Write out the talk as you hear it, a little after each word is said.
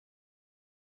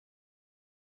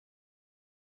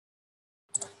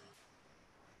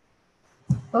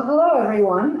Well, hello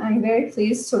everyone. I'm very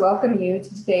pleased to welcome you to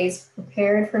today's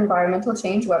Prepared for Environmental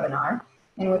Change webinar,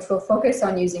 in which we'll focus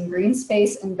on using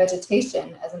Greenspace and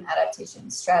vegetation as an adaptation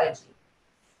strategy.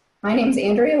 My name is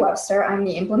Andrea Webster. I'm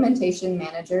the Implementation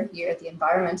Manager here at the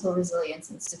Environmental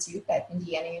Resilience Institute at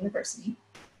Indiana University,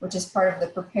 which is part of the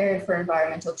Prepared for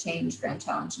Environmental Change Grand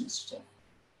Challenge Initiative.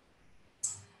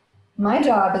 My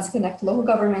job is to connect local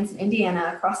governments in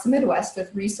Indiana across the Midwest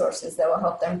with resources that will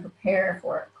help them prepare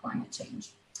for climate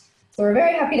change. So we're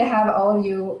very happy to have all of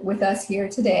you with us here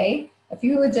today. A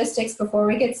few logistics before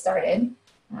we get started.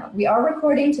 We are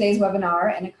recording today's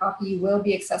webinar, and a copy will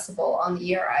be accessible on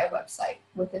the ERI website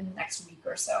within the next week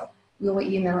or so. We will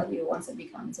email it you once it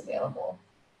becomes available.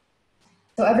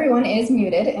 So everyone is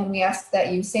muted, and we ask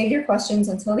that you save your questions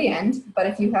until the end, but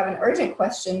if you have an urgent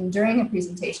question during a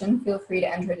presentation, feel free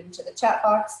to enter it into the chat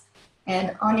box,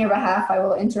 and on your behalf, I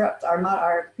will interrupt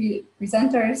our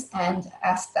presenters and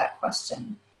ask that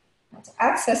question. To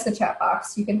access the chat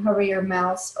box, you can hover your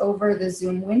mouse over the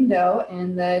Zoom window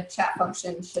and the chat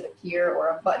function should appear, or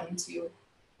a button to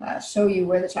show you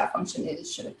where the chat function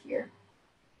is should appear.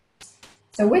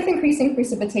 So with increasing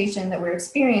precipitation that we're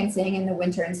experiencing in the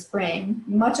winter and spring,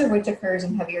 much of which occurs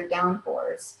in heavier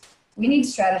downpours, we need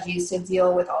strategies to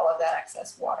deal with all of that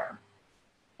excess water.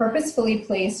 Purposefully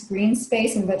placed green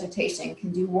space and vegetation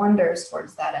can do wonders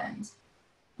towards that end.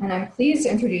 And I'm pleased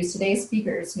to introduce today's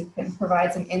speakers who can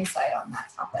provide some insight on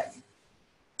that topic.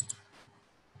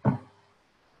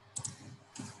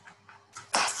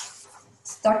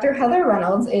 Dr. Heather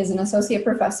Reynolds is an associate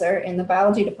professor in the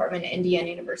biology department at Indiana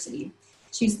University.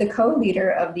 She's the co-leader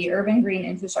of the Urban Green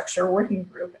Infrastructure Working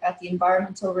Group at the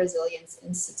Environmental Resilience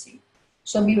Institute.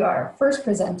 She'll be our first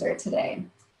presenter today.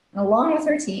 And along with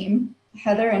her team,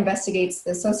 Heather investigates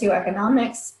the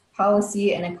socioeconomics,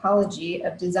 policy, and ecology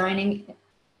of designing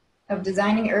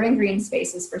urban green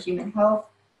spaces for human health,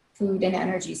 food, and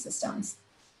energy systems.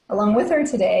 Along with her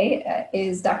today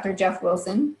is Dr. Jeff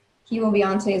Wilson. He will be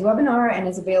on today's webinar and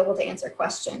is available to answer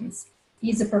questions.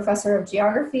 He's a professor of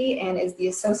geography and is the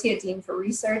Associate Dean for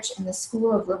Research in the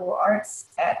School of Liberal Arts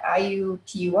at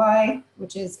IUPUI,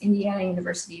 which is Indiana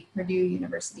University, Purdue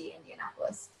University,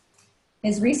 Indianapolis.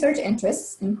 His research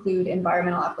interests include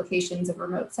environmental applications of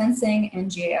remote sensing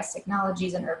and GIS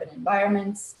technologies in urban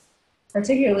environments,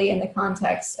 particularly in the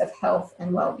context of health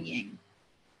and well-being.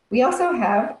 We also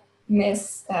have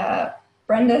Miss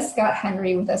Brenda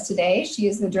Scott-Henry with us today. She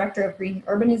is the Director of Green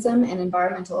Urbanism and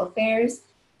Environmental Affairs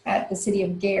at the city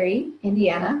of Gary,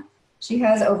 Indiana. She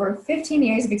has over 15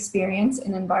 years of experience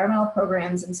in environmental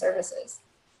programs and services.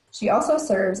 She also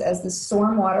serves as the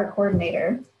Stormwater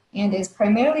Coordinator and is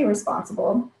primarily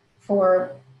responsible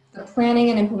for the planning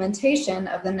and implementation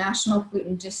of the National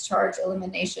Pollutant Discharge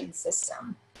Elimination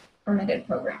System permitted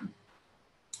program.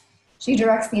 She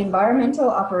directs the environmental,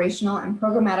 operational, and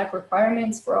programmatic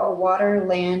requirements for all water,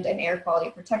 land, and air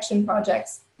quality protection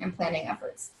projects and planning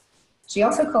efforts. She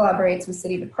also collaborates with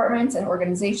city departments and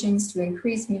organizations to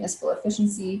increase municipal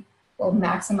efficiency while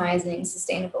maximizing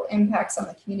sustainable impacts on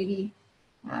the community.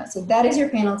 So that is your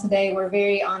panel today. We're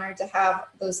very honored to have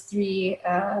those three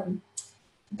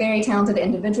very talented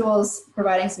individuals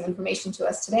providing some information to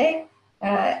us today.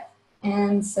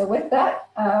 And so with that,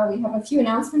 we have a few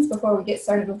announcements before we get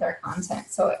started with our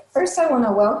content. So first I want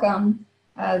to welcome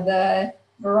the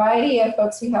variety of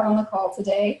folks we have on the call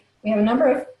today. We have a number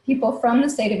of people from the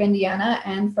state of Indiana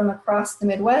and from across the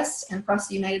Midwest and across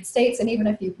the United States, and even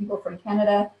a few people from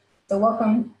Canada. So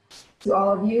welcome to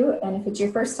all of you. And if it's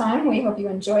your first time, we hope you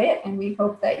enjoy it, and we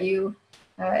hope that you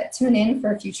tune in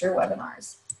for future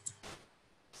webinars.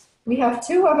 We have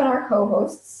two webinar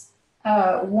co-hosts.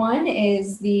 One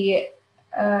is the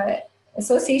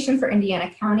Association for Indiana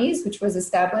Counties, which was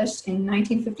established in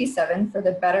 1957 for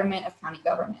the betterment of county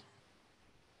government.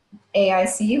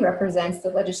 AIC represents the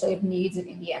legislative needs of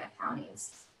Indiana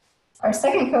counties. Our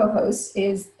second co-host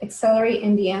is Accelerate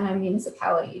Indiana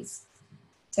Municipalities.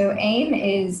 So AIM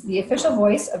is the official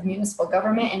voice of municipal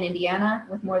government in Indiana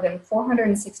with more than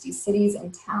 460 cities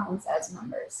and towns as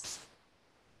members.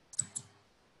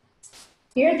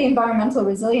 Here at the Environmental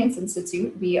Resilience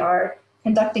Institute, we are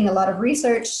conducting a lot of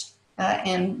research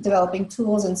and developing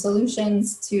tools and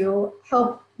solutions to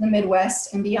help the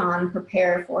Midwest and beyond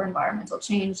prepare for environmental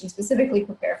change, and specifically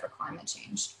prepare for climate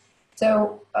change.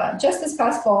 So just this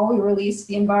past fall, we released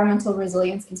the Environmental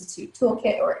Resilience Institute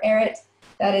Toolkit, or ERIT.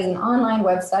 That is an online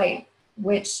website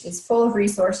which is full of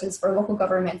resources for local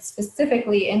governments,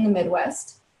 specifically in the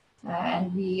Midwest.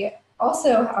 And we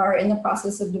also are in the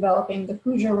process of developing the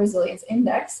Hoosier Resilience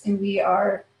Index, and we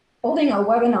are holding a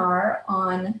webinar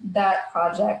on that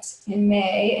project in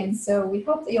May. And so we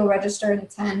hope that you'll register and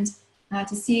attend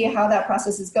to see how that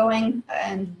process is going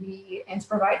and to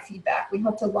provide feedback. We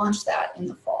hope to launch that in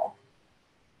the fall.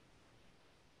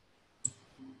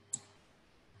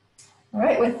 All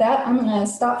right, with that, I'm going to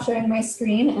stop sharing my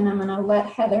screen and I'm going to let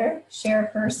Heather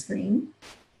share her screen.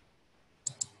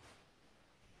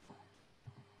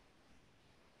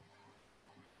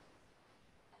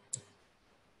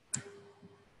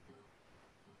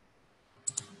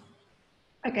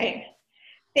 Okay,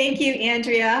 thank you,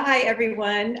 Andrea. Hi,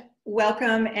 everyone.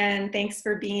 Welcome and thanks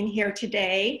for being here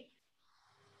today.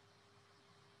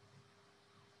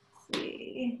 Let's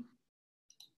see.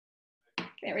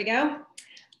 There we go.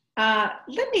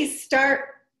 Let me start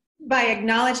by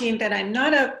acknowledging that I'm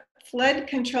not a flood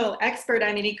control expert.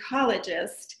 I'm an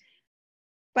ecologist,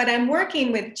 but I'm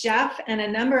working with Jeff and a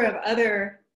number of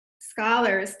other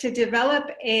scholars to develop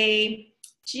a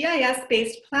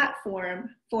GIS-based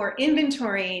platform for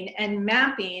inventorying and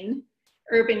mapping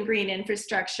urban green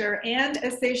infrastructure and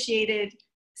associated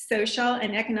social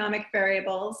and economic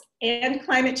variables and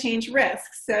climate change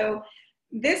risks. So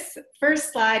this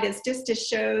first slide is just to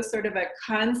show sort of a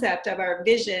concept of our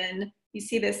vision. You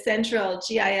see the central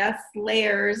GIS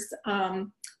layers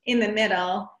in the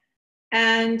middle.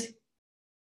 And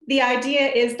the idea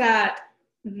is that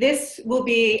this will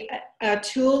be a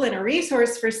tool and a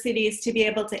resource for cities to be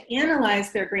able to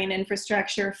analyze their green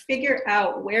infrastructure, figure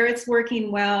out where it's working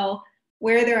well,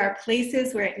 where there are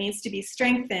places where it needs to be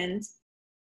strengthened,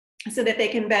 so that they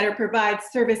can better provide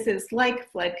services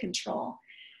like flood control.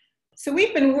 So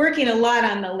we've been working a lot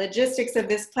on the logistics of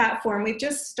this platform. We've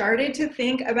just started to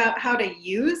think about how to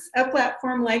use a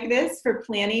platform like this for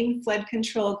planning flood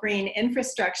control green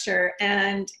infrastructure.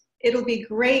 And it'll be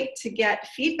great to get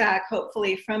feedback,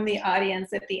 hopefully, from the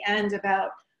audience at the end about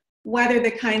whether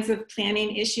the kinds of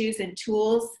planning issues and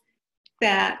tools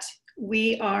that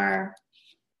we are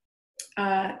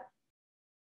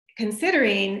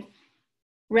considering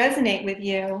resonate with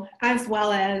you, as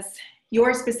well as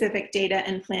your specific data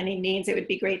and planning needs. It would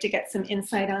be great to get some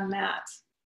insight on that.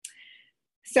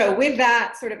 So with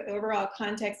that sort of overall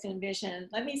context and vision,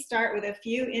 let me start with a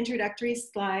few introductory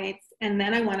slides, and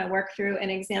then I want to work through an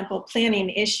example planning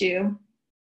issue.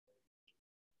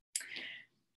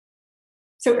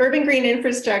 So urban green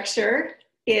infrastructure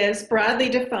is broadly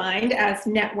defined as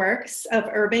networks of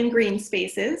urban green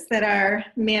spaces that are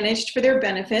managed for their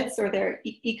benefits or their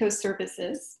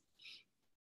eco-services.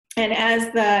 And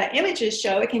as the images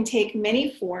show, it can take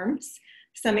many forms.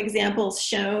 Some examples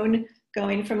shown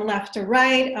going from left to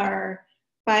right are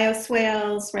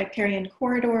bioswales, riparian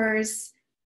corridors,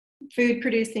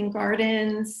 food-producing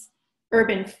gardens,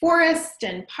 urban forest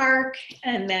and park,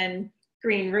 and then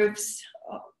green roofs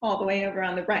all the way over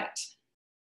on the right.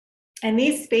 And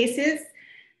these spaces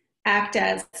act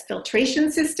as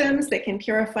filtration systems that can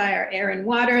purify our air and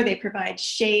water. They provide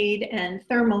shade and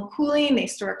thermal cooling. They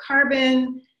store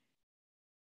carbon,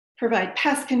 provide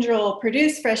pest control,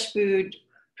 produce fresh food,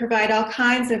 provide all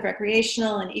kinds of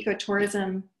recreational and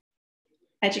ecotourism,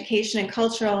 education and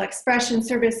cultural expression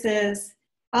services.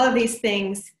 All of these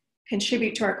things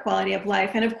contribute to our quality of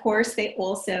life. And of course, they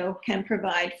also can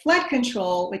provide flood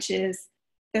control, which is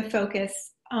the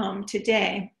focus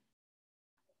today.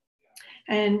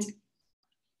 And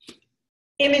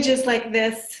images like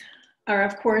this are,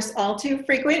 of course, all too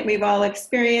frequent. We've all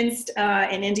experienced,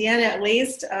 in Indiana at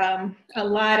least, a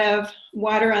lot of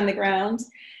water on the ground.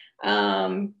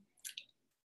 And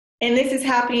this is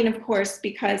happening, of course,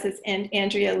 because, as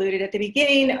Andrea alluded at the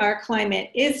beginning, our climate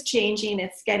is changing.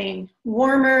 It's getting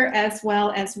warmer as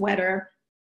well as wetter.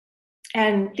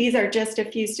 And these are just a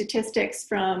few statistics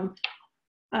from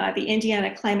the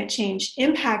Indiana Climate Change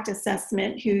Impact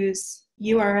Assessment, whose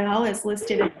URL is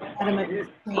listed at the bottom of the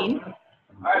screen.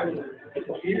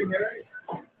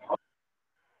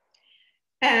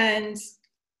 And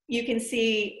you can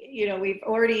see, you know, we've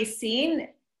already seen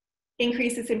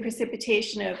increases in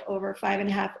precipitation of over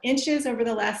 5.5 inches over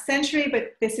the last century,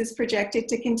 but this is projected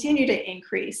to continue to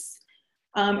increase.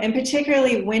 And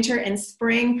particularly winter and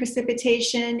spring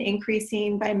precipitation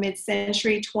increasing by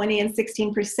mid-century, 20 and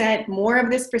 16%, more of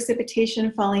this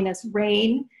precipitation falling as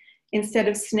rain instead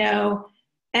of snow,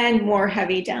 and more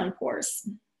heavy downpours.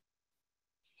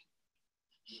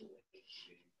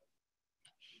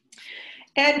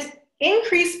 And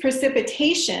increased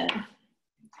precipitation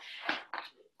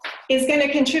is going to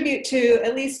contribute to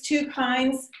at least two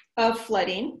kinds of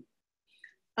flooding,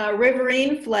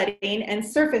 riverine flooding and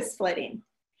surface flooding.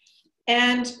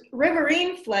 And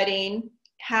riverine flooding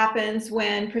happens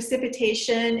when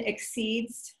precipitation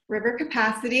exceeds river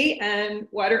capacity and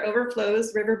water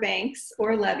overflows river banks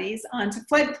or levees onto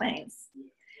floodplains.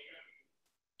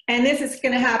 And this is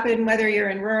going to happen whether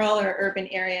you're in rural or urban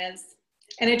areas.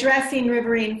 And addressing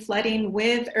riverine flooding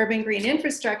with urban green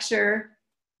infrastructure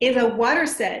is a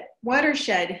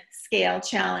watershed scale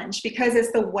challenge, because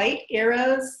as the white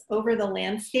arrows over the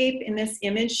landscape in this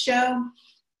image show,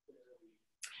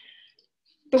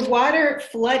 the water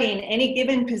flooding any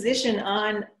given position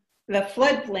on the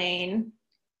floodplain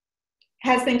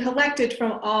has been collected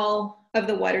from all of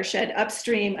the watershed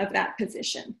upstream of that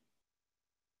position.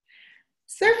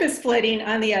 Surface flooding,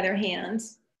 on the other hand,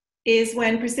 is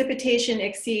when precipitation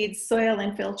exceeds soil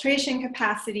infiltration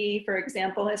capacity, for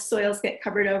example, as soils get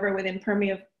covered over with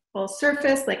impermeable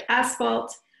surface like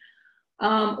asphalt,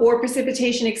 or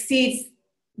precipitation exceeds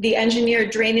the engineered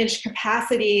drainage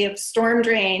capacity of storm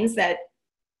drains that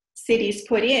cities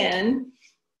put in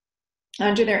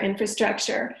under their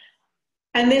infrastructure.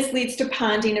 And this leads to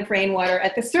ponding of rainwater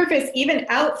at the surface, even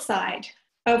outside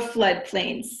of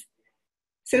floodplains.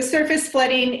 So surface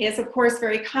flooding is, of course,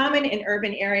 very common in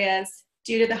urban areas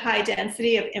due to the high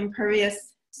density of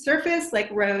impervious surface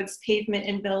like roads, pavement,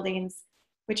 and buildings,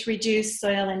 which reduce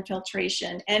soil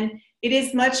infiltration. And it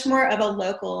is much more of a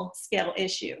local scale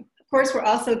issue. Of course, we're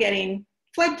also getting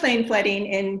floodplain flooding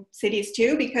in cities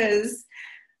too, because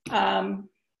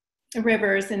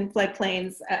rivers and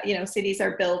floodplains, cities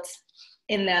are built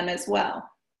in them as well.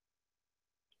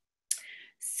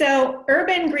 So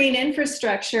urban green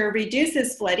infrastructure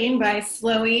reduces flooding by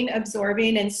slowing,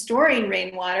 absorbing, and storing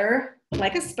rainwater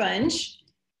like a sponge.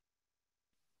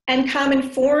 And common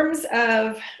forms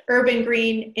of urban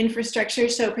green infrastructure,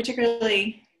 so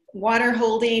particularly water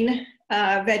holding,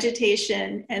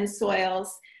 vegetation, and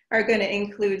soils, are going to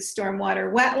include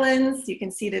stormwater wetlands. You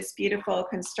can see this beautiful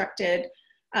constructed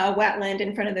wetland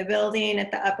in front of the building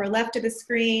at the upper left of the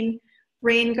screen,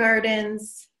 rain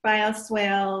gardens,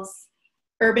 bioswales.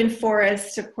 Urban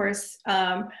forests, of course,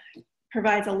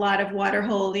 provides a lot of water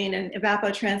holding and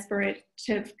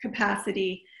evapotranspirative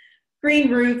capacity,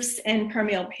 green roofs, and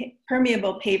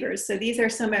permeable pavers. So these are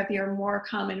some of your more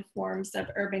common forms of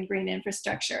urban green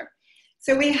infrastructure.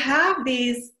 So we have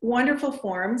these wonderful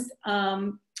forms,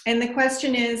 and the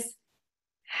question is,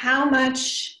 how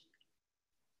much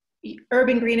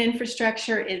urban green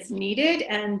infrastructure is needed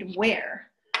and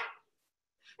where?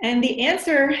 And the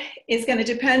answer is going to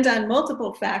depend on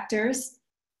multiple factors,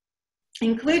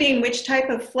 including which type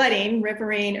of flooding,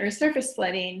 riverine or surface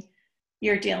flooding,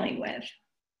 you're dealing with.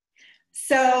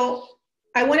 So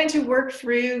I wanted to work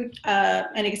through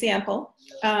an example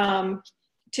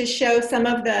to show some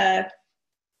of the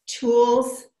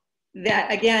tools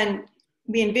that, again,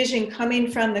 we envision coming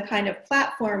from the kind of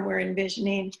platform we're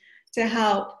envisioning to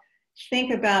help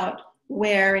think about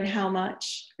where and how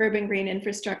much urban green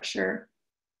infrastructure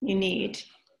you need.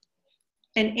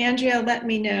 And Andrea, let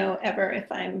me know ever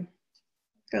if I'm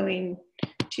going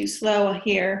too slow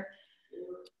here.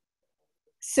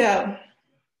 So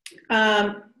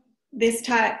this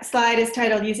slide is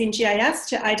titled Using GIS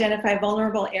to Identify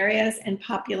Vulnerable Areas and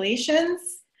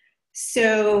Populations.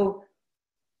 So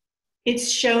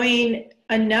it's showing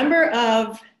a number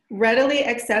of readily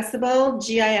accessible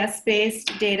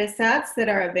GIS-based data sets that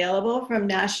are available from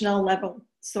national level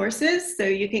sources. So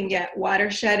you can get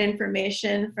watershed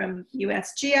information from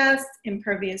USGS,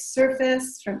 impervious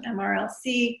surface from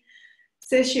MRLC,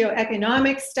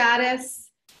 socioeconomic status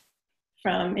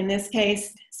from, in this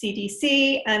case,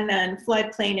 CDC, and then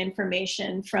floodplain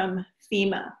information from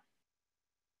FEMA.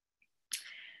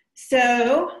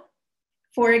 So,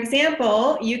 for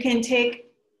example, you can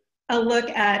take a look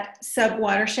at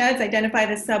subwatersheds, identify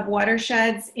the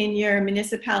subwatersheds in your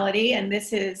municipality, and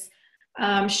this is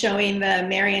showing the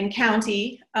Marion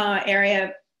County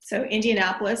area. So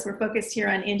Indianapolis, we're focused here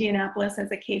on Indianapolis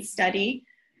as a case study.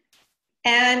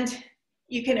 And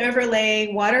you can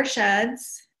overlay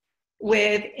watersheds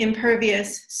with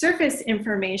impervious surface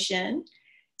information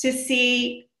to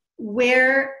see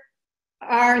where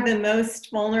are the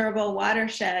most vulnerable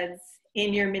watersheds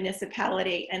in your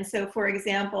municipality. And so, for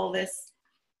example, this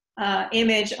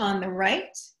image on the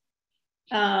right,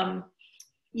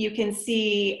 you can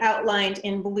see outlined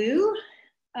in blue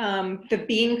the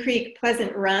Bean Creek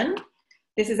Pleasant Run.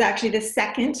 This is actually the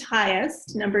second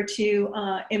highest, number 2,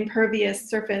 impervious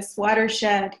surface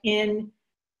watershed in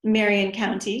Marion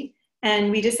County.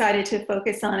 And we decided to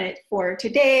focus on it for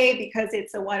today because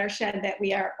it's a watershed that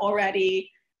we are already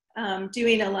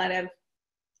doing a lot of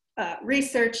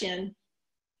research in.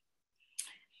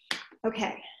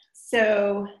 Okay,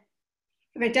 so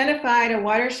we've identified a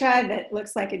watershed that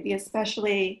looks like it'd be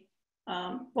especially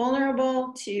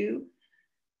vulnerable to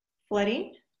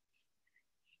flooding.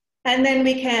 And then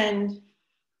we can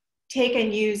take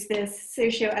and use this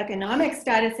socioeconomic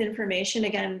status information,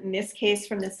 again, in this case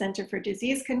from the Center for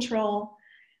Disease Control,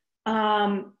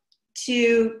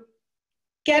 to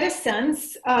get a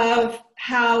sense of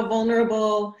how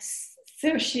vulnerable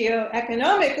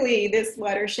socioeconomically this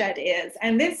watershed is.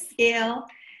 And this scale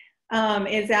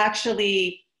is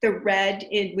actually the red.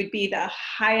 It would be the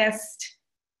highest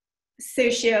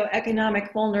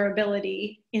socioeconomic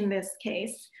vulnerability in this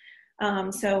case.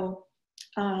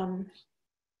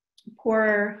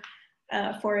 Poorer,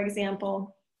 for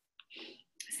example,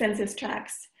 census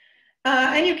tracts.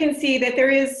 And you can see that there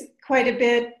is quite a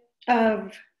bit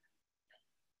of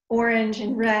orange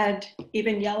and red,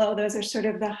 even yellow. Those are sort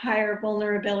of the higher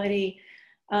vulnerability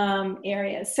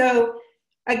areas. So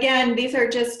again, these are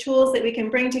just tools that we can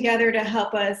bring together to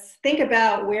help us think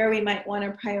about where we might want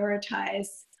to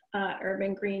prioritize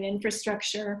urban green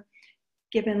infrastructure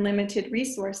given limited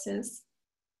resources.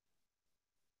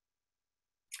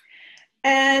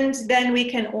 And then we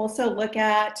can also look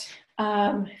at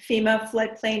FEMA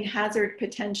floodplain hazard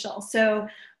potential. So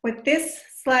what this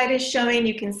slide is showing,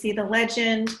 you can see the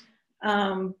legend.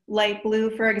 Light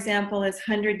blue, for example, is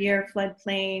 100-year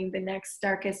floodplain. The next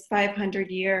darkest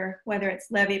 500-year, whether it's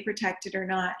levee protected or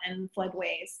not, and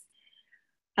floodways.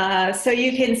 So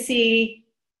you can see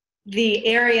the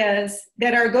areas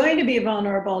that are going to be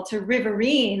vulnerable to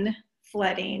riverine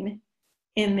flooding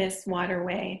in this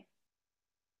waterway.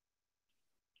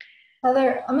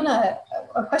 Heather,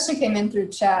 a question came in through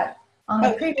chat. On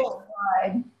the previous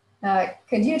slide,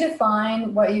 could you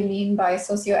define what you mean by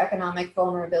socioeconomic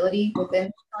vulnerability within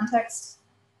this context?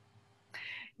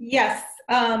 Yes,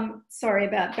 sorry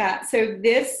about that. So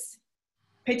this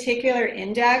particular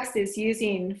index is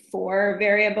using 4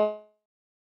 variables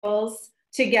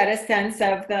to get a sense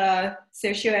of the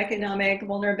socioeconomic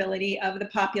vulnerability of the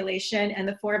population. And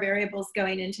the 4 variables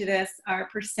going into this are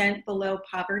percent below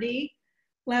poverty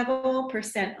level,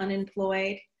 percent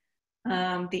unemployed,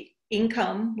 the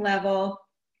income level,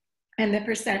 and the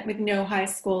percent with no high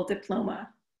school diploma.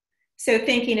 So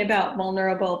thinking about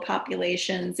vulnerable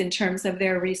populations in terms of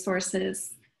their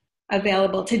resources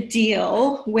available to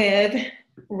deal with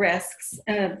risks,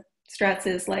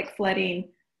 stresses like flooding.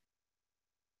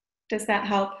 Does that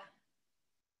help?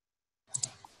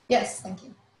 Yes, thank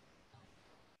you.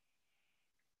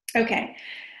 Okay,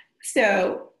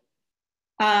 so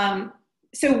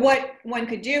what one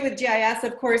could do with GIS,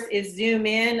 of course, is zoom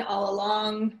in all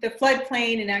along the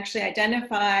floodplain and actually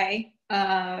identify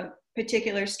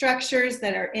particular structures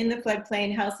that are in the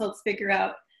floodplain. Households figure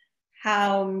out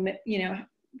how,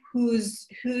 who's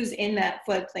in that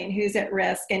floodplain, who's at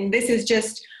risk. And this is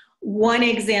just one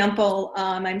example.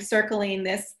 I'm circling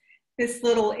this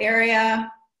little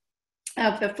area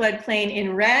of the floodplain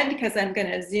in red because I'm going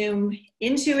to zoom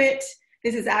into it.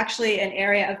 This is actually an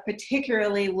area of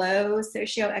particularly low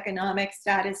socioeconomic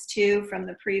status too from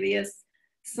the previous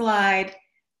slide.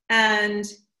 And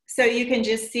so you can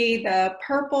just see the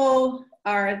purple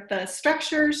are the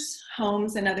structures,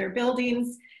 homes and other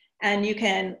buildings. And you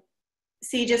can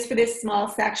see just for this small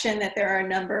section that there are a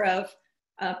number of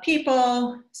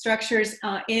people, structures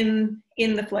in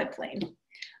the floodplain.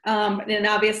 And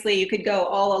obviously you could go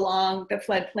all along the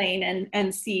floodplain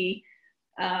and see,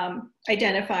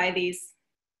 identify these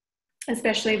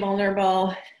especially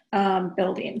vulnerable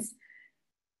buildings.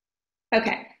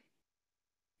 Okay.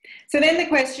 So then the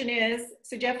question is,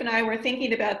 so Jeff and I were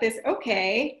thinking about this,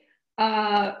 okay,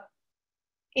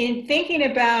 in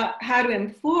thinking about how to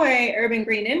employ urban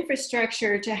green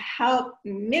infrastructure to help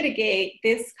mitigate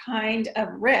this kind of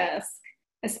risk,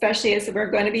 especially as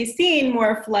we're going to be seeing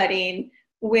more flooding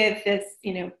with this,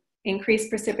 increased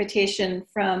precipitation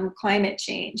from climate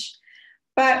change.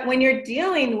 But when you're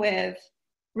dealing with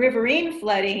riverine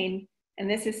flooding, and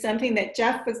this is something that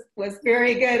Jeff was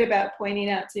very good about pointing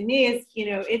out to me, is,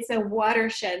 it's a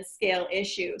watershed scale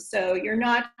issue. So you're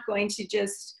not going to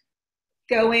just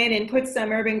go in and put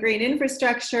some urban green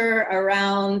infrastructure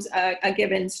around a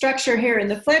given structure here in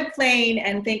the floodplain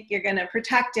and think you're going to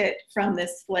protect it from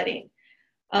this flooding.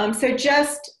 So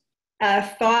just a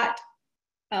thought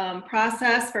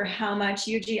process for how much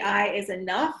UGI is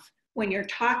enough when you're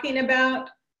talking about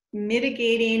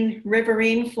mitigating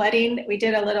riverine flooding. We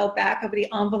did a little back of the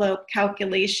envelope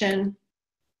calculation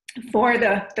for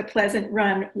the Pleasant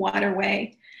Run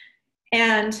waterway.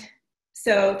 And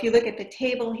so if you look at the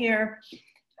table here,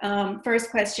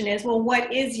 first question is, well,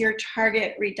 what is your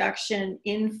target reduction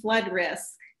in flood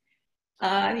risk?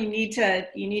 You need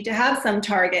to have some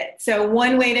target. So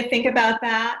one way to think about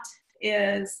that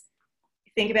is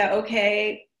think about,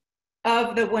 okay,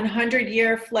 of the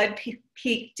 100-year flood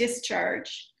peak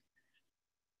discharge,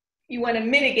 you want to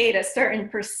mitigate a certain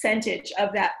percentage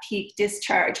of that peak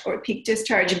discharge, or peak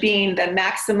discharge being the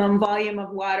maximum volume of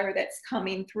water that's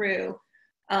coming through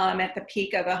at the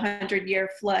peak of a 100-year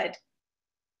flood.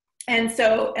 And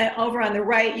so over on the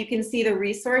right, you can see the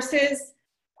resources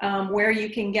where you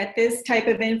can get this type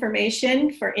of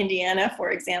information for Indiana,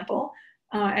 for example.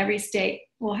 Every state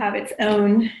will have its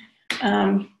own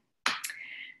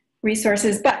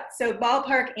resources. But so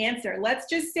ballpark answer, let's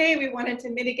just say we wanted to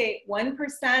mitigate 1%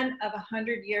 of a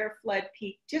 100-year flood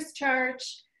peak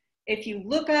discharge. If you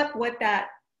look up what that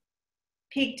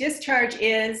peak discharge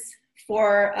is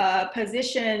for a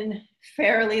position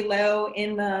fairly low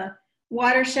in the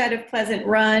watershed of Pleasant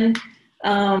Run,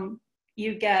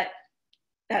 you get,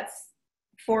 that's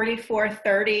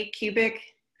 4,430 cubic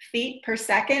feet per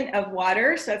second of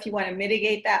water. So if you want to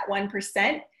mitigate that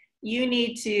 1%, you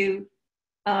need to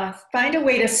find a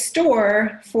way to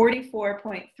store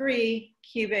 44.3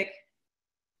 cubic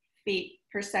feet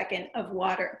per second of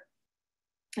water.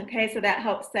 Okay, so that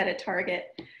helps set a target.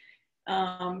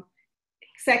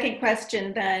 Second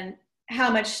question then,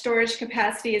 how much storage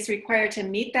capacity is required to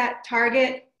meet that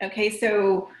target? Okay,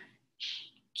 so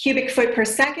cubic foot per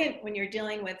second, when you're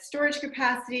dealing with storage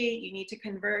capacity, you need to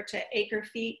convert to acre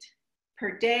feet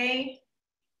per day.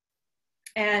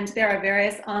 And there are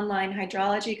various online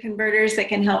hydrology converters that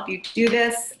can help you do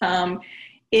this.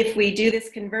 If we do this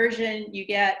conversion, you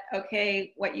get,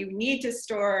 okay, what you need to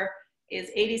store is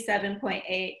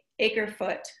 87.8 acre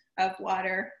foot of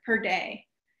water per day.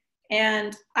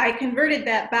 And I converted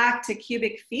that back to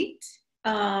cubic feet,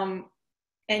 and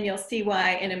you'll see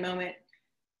why in a moment.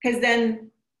 Because then,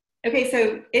 okay,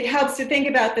 so it helps to think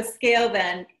about the scale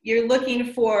then. You're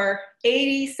looking for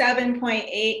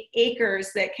 87.8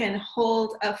 acres that can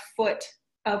hold a foot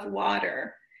of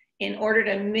water in order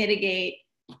to mitigate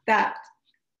that,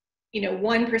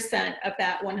 1% of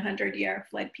that 100-year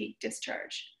flood peak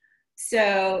discharge.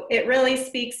 So it really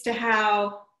speaks to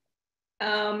how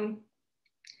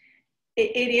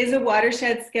it is a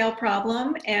watershed scale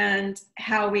problem, and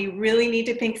how we really need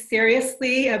to think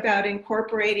seriously about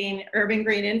incorporating urban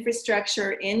green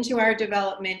infrastructure into our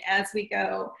development as we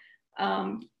go.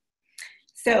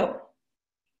 So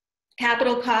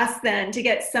capital costs then, to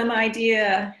get some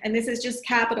idea, and this is just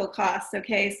capital costs,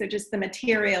 okay, so just the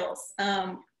materials.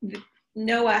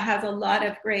 NOAA has a lot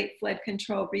of great flood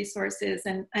control resources,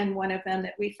 and one of them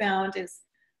that we found is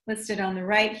listed on the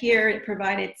right here. It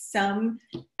provided some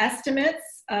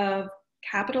estimates of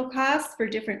capital costs for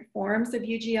different forms of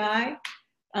UGI.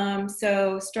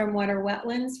 So stormwater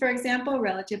wetlands, for example,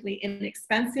 relatively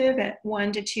inexpensive at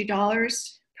 $1 to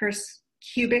 $2 per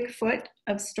cubic foot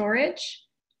of storage.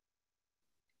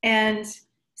 And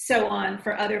so on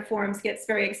for other forms gets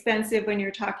very expensive when you're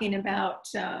talking about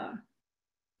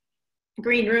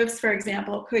green roofs, for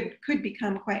example, could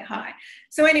become quite high.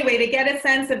 So anyway, to get a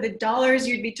sense of the dollars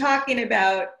you'd be talking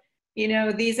about,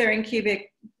 these are in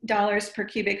cubic dollars per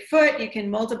cubic foot. You can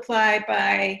multiply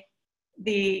by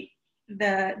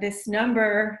this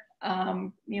number,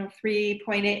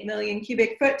 3.8 million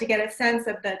cubic foot, to get a sense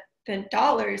of the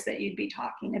dollars that you'd be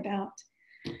talking about.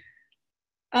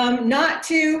 Not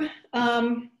to,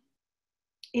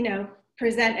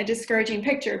 present a discouraging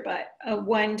picture, but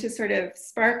one to sort of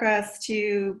spark us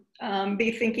to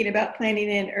be thinking about planning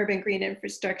in urban green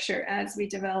infrastructure as we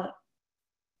develop.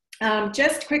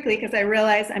 Just quickly, because I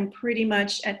realize I'm pretty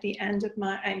much at the end of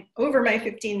I'm over my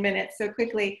 15 minutes, so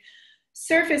quickly.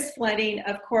 Surface flooding,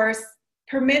 of course,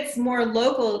 permits more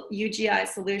local UGI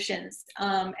solutions.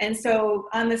 And so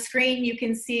on the screen, you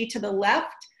can see to the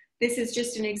left, this is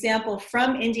just an example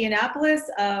from Indianapolis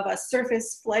of a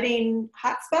surface flooding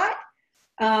hotspot.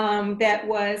 That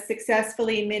was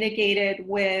successfully mitigated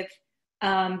with,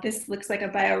 this looks like a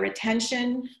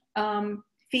bioretention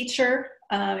feature.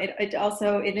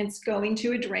 It's going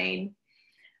to a drain.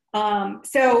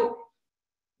 So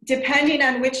depending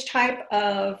on which type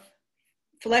of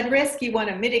flood risk you want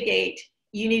to mitigate,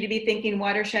 you need to be thinking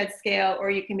watershed scale,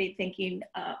 or you can be thinking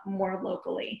more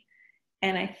locally.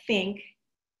 And I think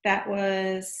that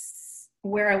was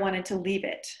where I wanted to leave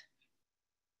it.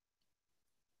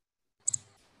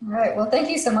 All right, well, thank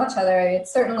you so much, Heather.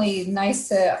 It's certainly nice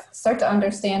to start to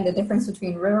understand the difference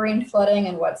between riverine flooding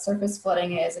and what surface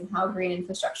flooding is, and how green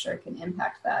infrastructure can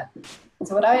impact that.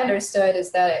 So what I understood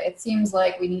is that it seems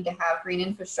like we need to have green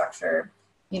infrastructure,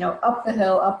 up the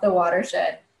hill, up the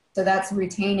watershed. So that's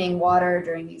retaining water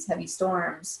during these heavy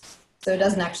storms, so it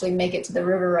doesn't actually make it to the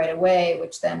river right away,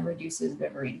 which then reduces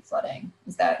riverine flooding.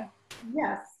 Is that?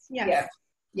 Yes. Yes.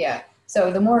 Yeah. So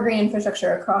the more green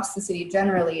infrastructure across the city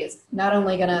generally is not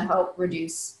only going to help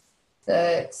reduce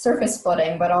the surface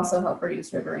flooding, but also help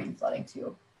reduce riverine flooding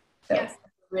too. So yes.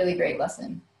 Really great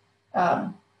lesson.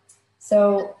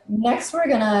 So next I'm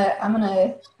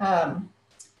going to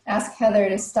ask Heather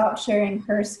to stop sharing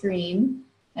her screen.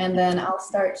 and then I'll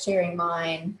start sharing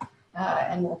mine,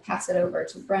 and we'll pass it over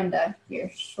to Brenda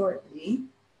here shortly.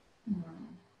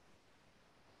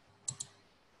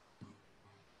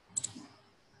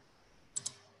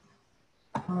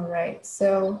 All right,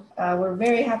 so we're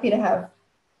very happy to have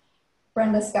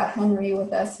Brenda Scott Henry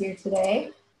with us here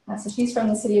today. So she's from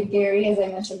the city of Gary, as I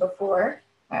mentioned before,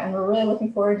 and we're really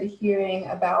looking forward to hearing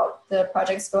about the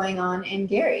projects going on in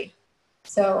Gary.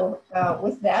 So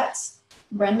with that,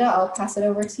 Brenda, I'll pass it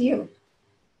over to you.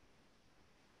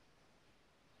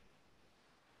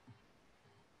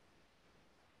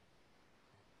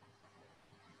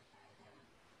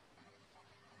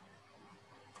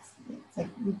 It's like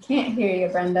we can't hear you,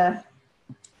 Brenda.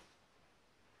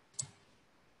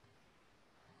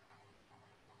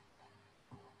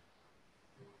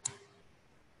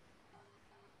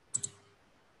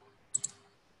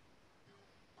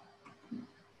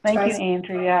 Thank you,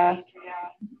 Andrea.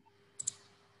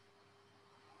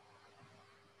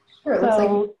 Sure, it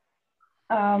looks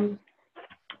like...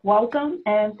 welcome,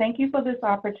 and thank you for this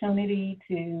opportunity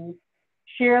to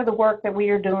share the work that we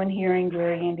are doing here in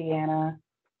Gary, Indiana.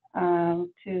 Can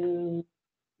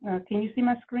you see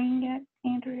my screen yet,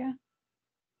 Andrea?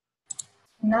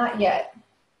 Not yet.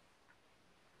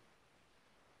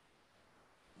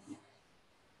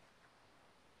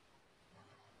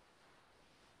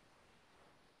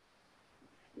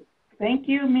 Thank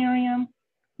you, Miriam.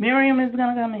 Miriam is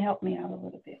going to come and help me out a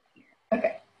little bit here.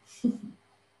 Okay.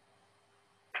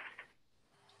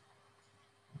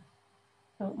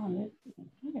 So on this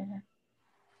here.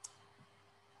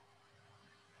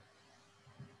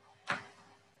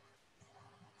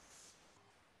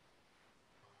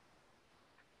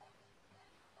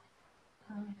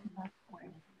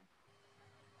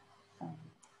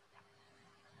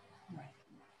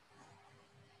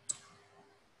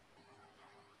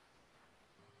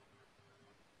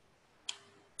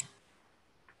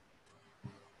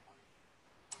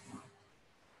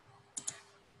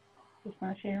 Just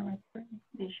want to share my screen.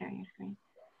 Did you share your screen?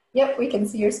 Yep, we can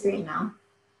see your screen now.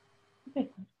 Okay,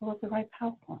 let's pull up the right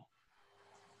PowerPoint.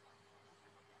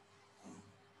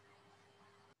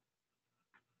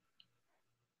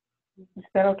 Is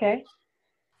that okay?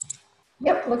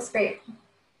 Yep, looks great.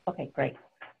 Okay, great.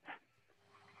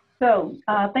 So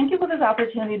thank you for this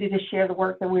opportunity to share the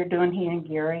work that we're doing here in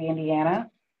Gary, Indiana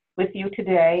with you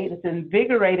today. It's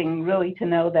invigorating really to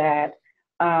know that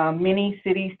many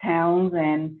cities, towns,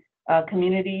 and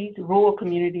communities, rural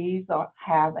communities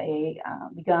have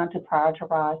begun to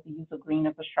prioritize the use of green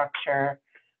infrastructure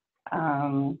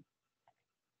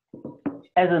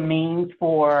as a means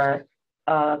for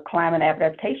climate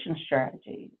adaptation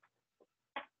strategies.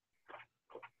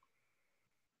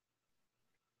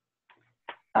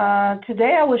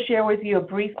 Today I will share with you a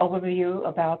brief overview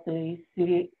about the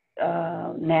city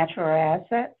natural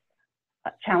assets,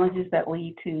 challenges that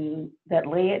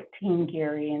led Team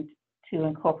Gary to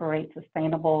incorporate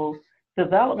sustainable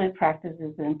development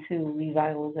practices into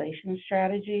revitalization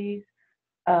strategies,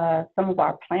 some of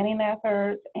our planning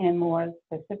efforts, and more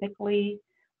specifically,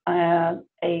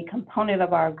 a component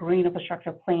of our green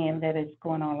infrastructure plan that is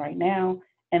going on right now,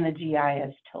 and the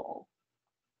GIS tool.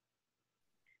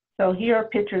 So here are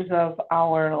pictures of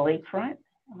our lakefront,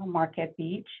 Marquette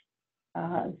Beach.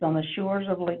 It's on the shores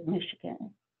of Lake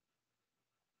Michigan.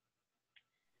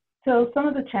 So some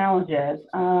of the challenges.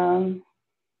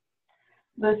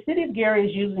 The city of Gary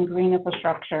is using green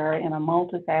infrastructure in a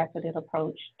multifaceted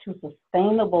approach to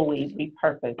sustainably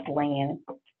repurpose land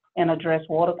and address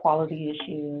water quality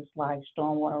issues like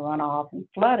stormwater runoff and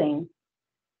flooding.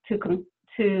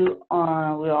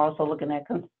 We're also looking at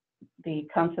the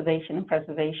conservation and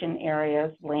preservation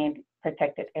areas, land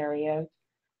protected areas,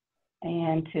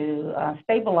 and to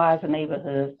stabilize the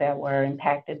neighborhoods that were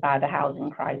impacted by the housing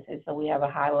crisis. So we have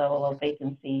a high level of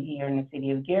vacancy here in the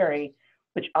city of Gary,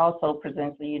 which also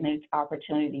presents a unique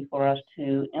opportunity for us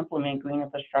to implement green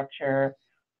infrastructure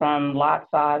from lot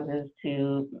sizes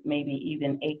to maybe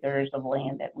even acres of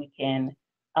land that we can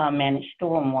manage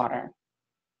stormwater.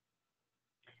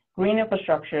 Green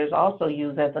infrastructure is also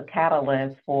used as a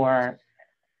catalyst for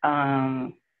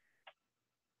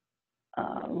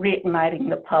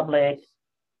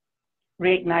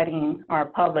reigniting our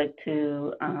public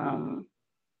to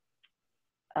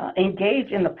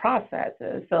engage in the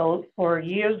processes. So for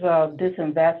years of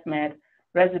disinvestment,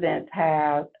 residents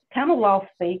have kind of lost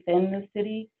faith in the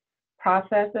city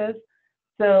processes.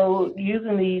 So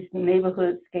using these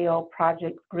neighborhood scale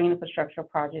projects, green infrastructure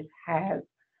projects, has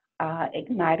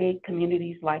ignited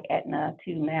communities like Etna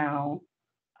to now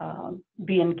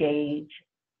be engaged,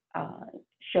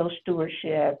 show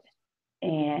stewardship,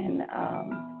 and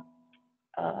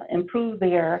improve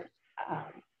their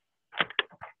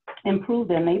improve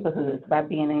their neighborhoods by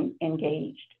being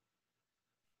engaged.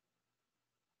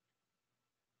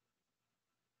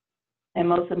 And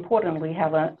most importantly,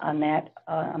 have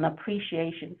an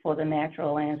appreciation for the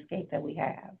natural landscape that we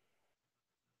have.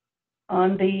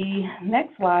 On the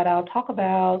next slide, I'll talk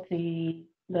about the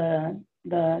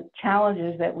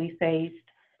challenges that we faced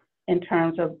in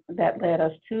terms of that led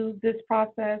us to this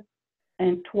process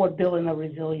and toward building a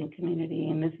resilient community.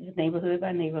 And this is neighborhood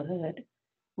by neighborhood.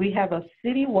 We have a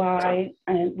citywide,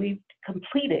 and we've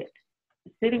completed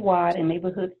citywide and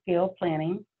neighborhood scale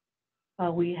planning.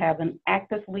 We have an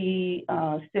actively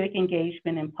civic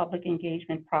engagement and public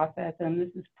engagement process, and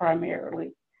this is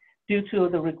primarily due to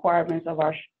the requirements of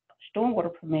our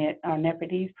stormwater permit, our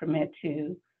NEPRD's permit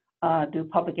to do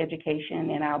public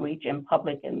education and outreach and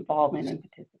public involvement and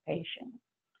participation.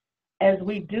 As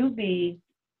we do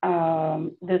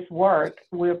this work,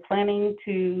 we're planning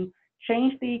to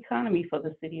change the economy for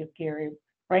the city of Gary.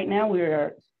 Right now,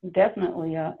 we're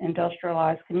definitely an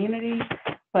industrialized community,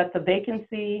 but the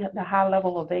vacancy, the high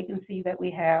level of vacancy that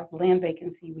we have, land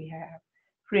vacancy we have,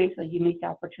 creates a unique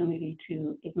opportunity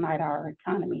to ignite our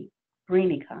economy,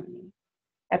 green economy.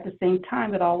 At the same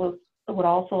time, it would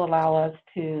also allow us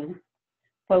to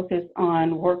focus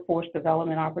on workforce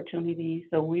development opportunities.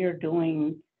 So we are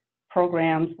doing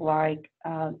programs like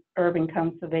urban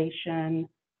conservation,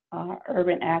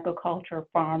 urban agriculture,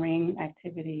 farming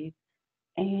activities,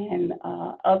 and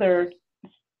other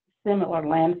similar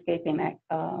landscaping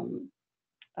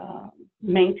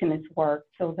maintenance work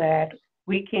so that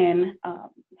we can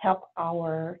help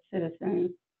our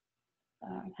citizens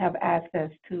have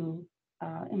access to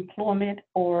employment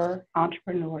or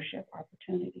entrepreneurship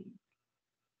opportunities.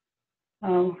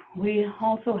 We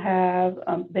also have,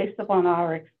 based upon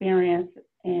our experience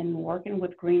in working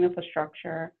with green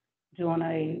infrastructure, doing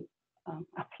a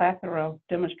plethora of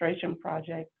demonstration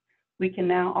projects, we can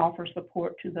now offer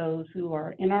support to those who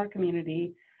are in our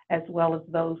community, as well as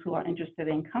those who are interested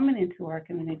in coming into our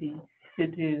community to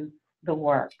do the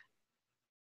work.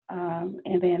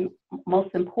 And then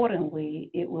most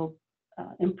importantly, it will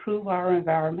improve our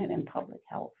environment and public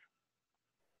health.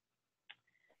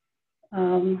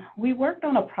 We worked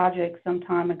on a project some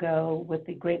time ago with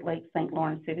the Great Lakes St.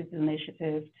 Lawrence Cities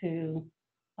Initiative to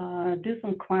do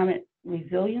some climate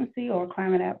resiliency or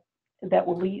climate that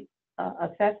will lead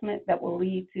assessment that will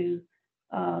lead to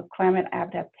climate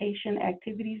adaptation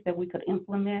activities that we could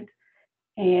implement.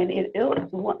 And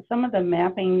some of the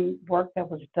mapping work that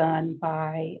was done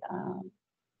by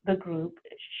the group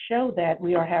show that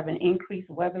we are having increased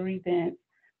weather events,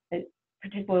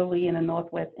 particularly in the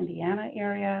Northwest Indiana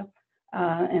area,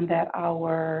 and that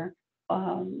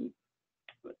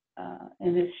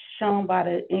and it's shown by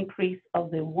the increase of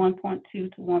the 1.2 to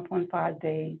 1.5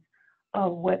 days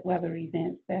of wet weather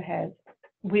events that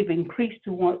we've increased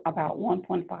to about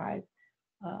 1.5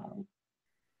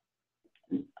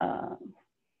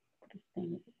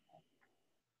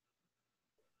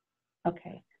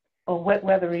 wet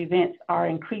weather events are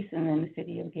increasing in the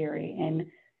city of Gary. And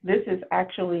this is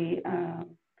actually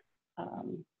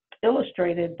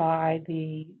illustrated by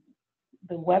the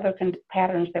weather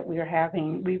patterns that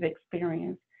we've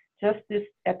experienced just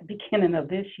at the beginning of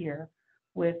this year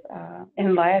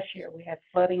and last year. We had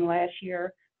flooding last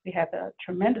year. We had a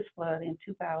tremendous flood in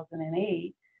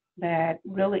 2008 that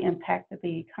really impacted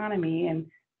the economy, and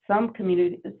some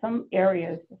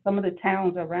areas, some of the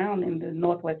towns around in the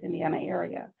Northwest Indiana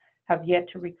area have yet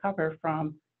to recover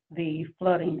from the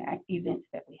flooding events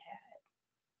that we had.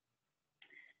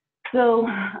 So,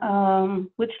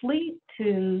 which lead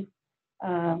to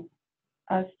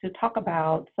us to talk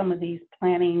about some of these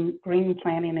green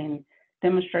planning and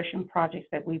demonstration projects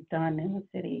that we've done in the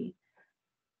city.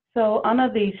 So under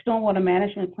the stormwater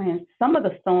management plans, some of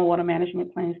the stormwater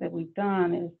management plans that we've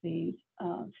done is the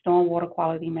stormwater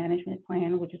quality management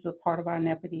plan, which is a part of our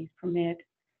NEPRD's permit.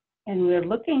 And we're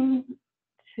looking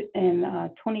in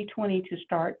 2020 to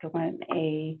start doing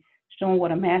a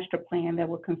stormwater master plan that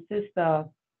will consist of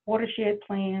watershed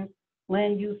plans,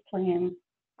 land use plans,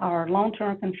 our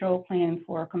long-term control plan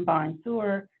for combined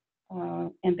sewer,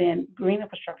 and then green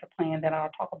infrastructure plan that I'll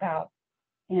talk about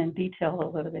in detail a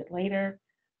little bit later.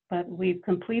 But we've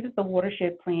completed the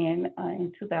watershed plan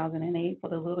in 2008 for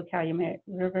the Little Calumet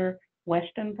River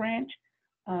Western Branch.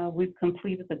 We've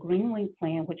completed the Green Link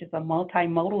plan, which is a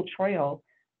multimodal trail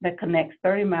that connects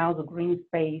 30 miles of green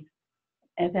space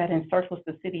and that encircles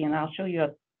the city. And I'll show you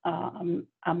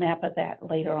a map of that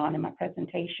later on in my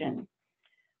presentation.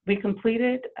 We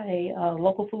completed a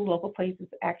local food, local places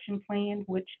action plan,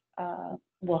 which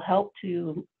will help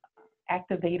to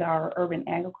activate our urban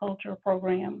agriculture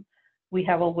program. We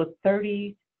have over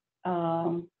 30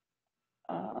 um,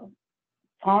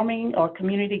 farming or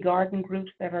community garden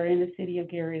groups that are in the city of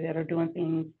Gary that are doing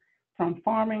things from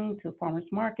farming to farmers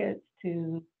markets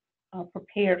to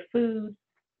prepared foods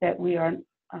that we are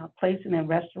placing in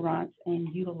restaurants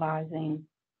and utilizing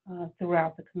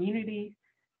throughout the community.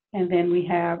 And then we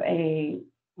have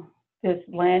this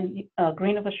green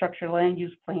infrastructure land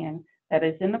use plan that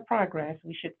is in the progress.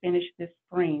 We should finish this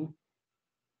spring.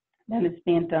 That is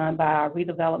being done by our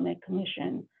redevelopment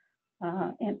commission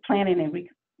and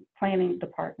planning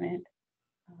department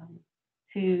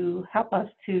to help us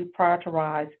to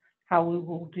prioritize how we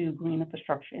will do green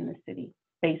infrastructure in the city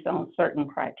based on certain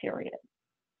criteria.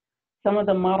 Some of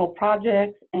the model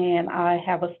projects, and I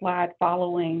have a slide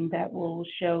following that will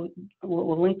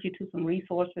link you to some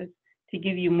resources to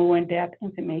give you more in-depth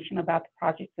information about the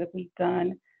projects that we've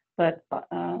done. But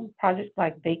projects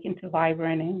like Vacant to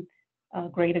Vibrant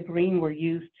and Greater Green were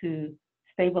used to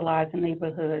stabilize the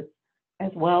neighborhoods,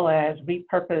 as well as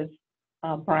repurpose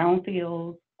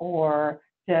brownfields or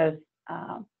just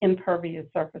impervious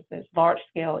surfaces,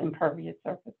 large-scale impervious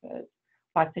surfaces,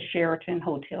 like the Sheraton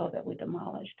Hotel that we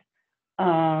demolished.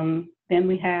 Then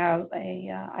we have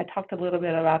I talked a little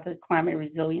bit about the climate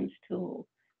resilience tool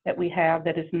that we have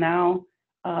that is now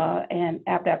an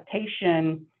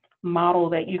adaptation model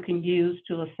that you can use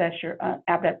to assess your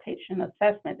adaptation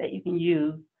assessment that you can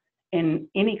use in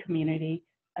any community,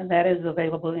 and that is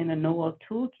available in the NOAA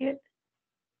toolkit.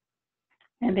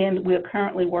 And then we're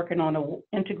currently working on an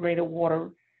integrated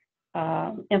water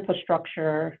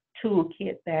infrastructure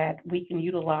toolkit that we can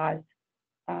utilize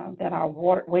that our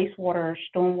wastewater,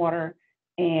 stormwater,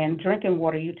 and drinking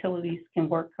water utilities can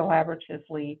work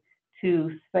collaboratively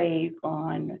to save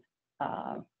on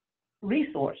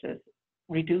resources,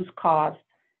 reduce costs,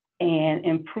 and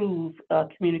improve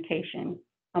communication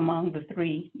among the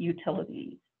three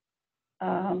utilities.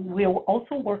 We are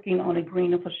also working on a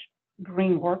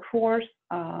green workforce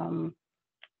plan.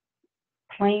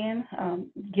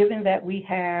 Given that we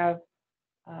have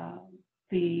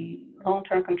the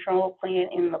long-term control plan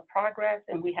in the progress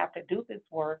and we have to do this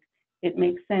work, it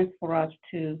makes sense for us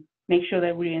to make sure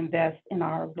that we invest in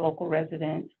our local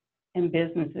residents and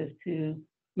businesses to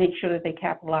make sure that they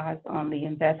capitalize on the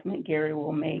investment Gary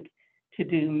will make to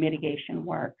do mitigation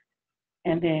work.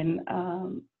 And then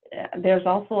there's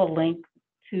also a link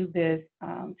to this,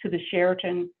 to the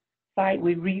Sheraton site.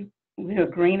 We are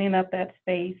greening up that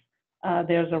space.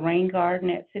 There's a rain garden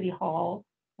at City Hall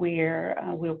where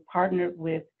we're partnered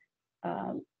with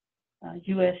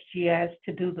USGS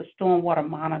to do the stormwater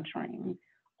monitoring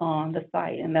on the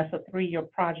site. And that's a 3-year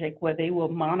project where they will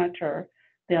monitor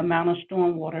the amount of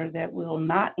stormwater that will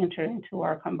not enter into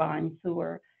our combined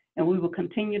sewer. And we will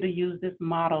continue to use this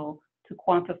model to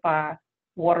quantify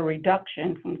water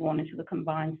reduction from going into the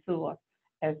combined sewer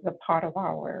as a part of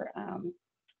our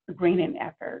greening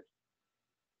efforts.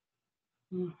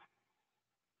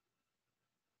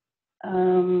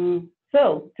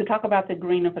 So to talk about the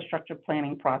green infrastructure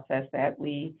planning process that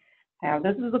we have,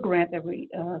 this is a grant that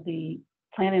the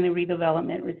Planning and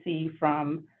Redevelopment received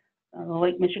from the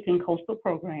Lake Michigan Coastal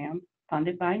Program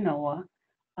funded by NOAA.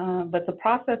 But the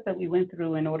process that we went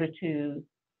through in order to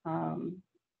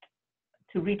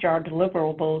reach our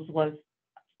deliverables was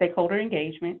stakeholder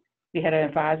engagement. We had an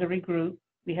advisory group.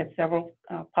 We had several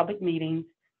public meetings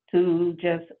to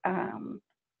just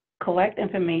collect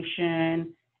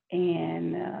information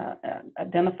and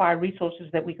identify resources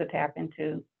that we could tap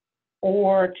into,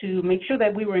 or to make sure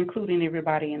that we were including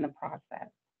everybody in the process.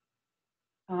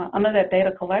 Under that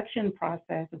data collection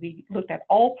process, we looked at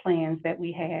all plans that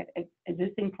we had,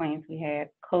 existing plans we had,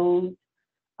 codes,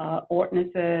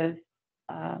 ordinances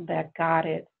that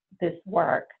guided this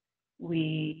work.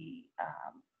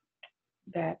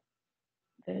 That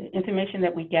the information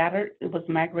that we gathered, it was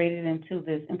migrated into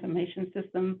this information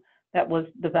system that was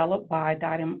developed by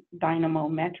Dynamo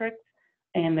Metrics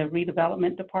and the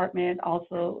redevelopment department.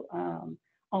 Also,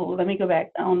 let me go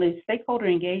back. On the stakeholder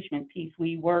engagement piece,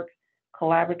 we worked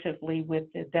collaboratively with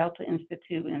the Delta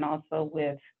Institute and also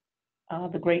with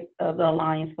the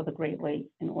Alliance for the Great Lakes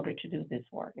in order to do this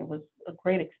work. It was a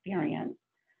great experience.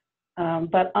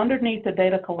 But underneath the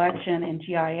data collection and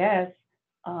GIS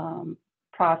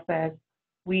process,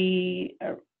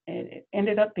 it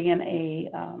ended up being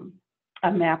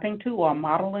a mapping tool or a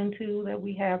modeling tool that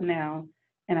we have now.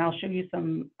 And I'll show you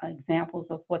some examples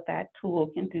of what that tool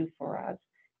can do for us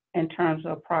in terms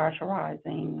of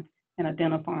prioritizing and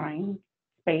identifying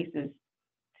spaces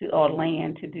or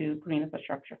land to do green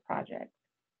infrastructure projects.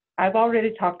 I've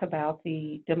already talked about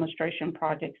the demonstration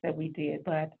projects that we did,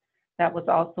 but that was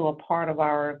also a part of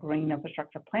our green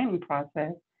infrastructure planning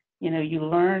process. You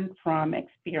learn from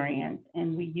experience,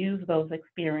 and we use those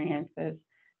experiences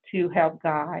to help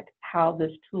guide how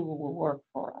this tool will work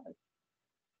for us.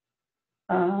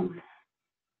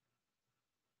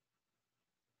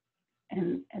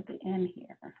 And at the end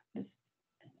here,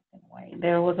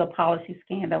 there was a policy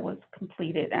scan that was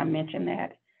completed. I mentioned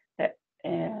that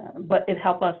but it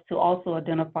helped us to also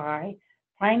identify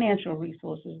financial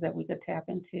resources that we could tap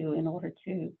into in order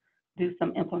to do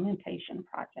some implementation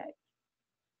projects.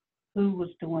 Who was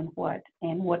doing what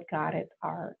and what guided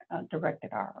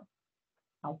directed our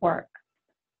work.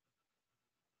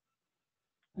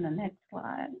 And the next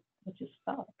slide, which is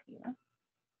stop here.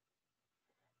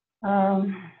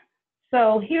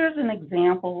 So here's an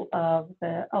example of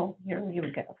here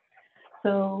we go.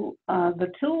 So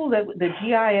the tool the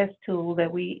GIS tool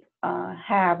that we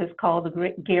have is called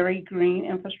the Gary Green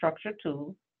Infrastructure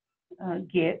Tool,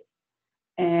 GIT,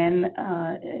 and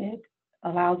it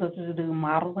allows us to do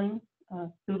modeling,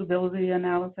 suitability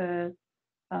analysis.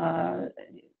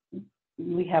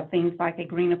 We have things like a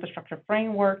green infrastructure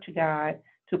framework to guide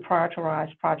to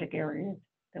prioritize project areas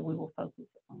that we will focus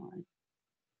on.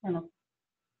 And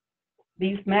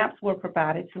these maps were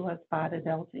provided to us by the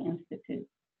Delta Institute.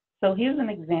 So here's an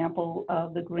example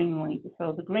of the Green Link.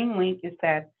 So the Green Link is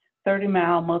that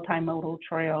 30-mile multimodal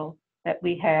trail that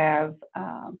we have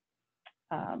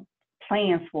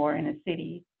plans for in the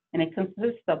city. And it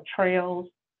consists of trails,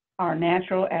 our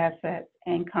natural assets,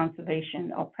 and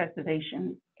conservation or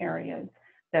preservation areas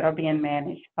that are being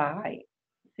managed by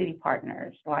city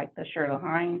partners like the Shirley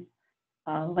Hines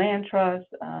Land Trust,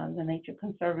 the Nature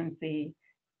Conservancy,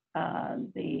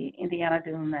 the Indiana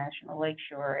Dune National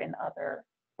Lakeshore, and other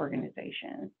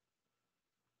organizations.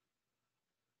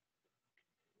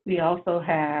 We also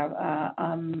have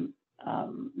a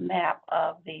map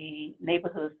of the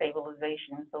neighborhood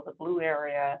stabilization. So the blue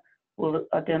area will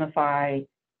identify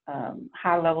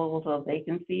high levels of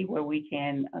vacancy where we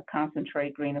can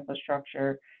concentrate green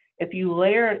infrastructure. If you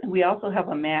layer, we also have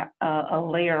a map, a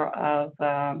layer of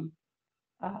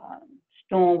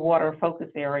stormwater focus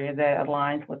area that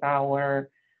aligns with our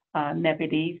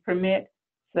NEPID's permit.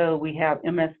 So we have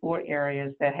MS4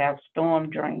 areas that have storm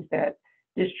drains that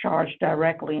discharge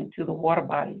directly into the water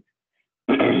bodies.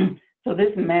 So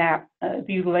this map, if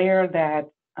you layer that,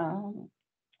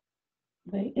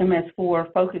 the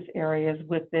MS4 focus areas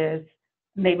with this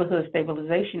neighborhood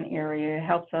stabilization area, it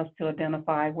helps us to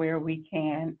identify where we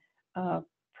can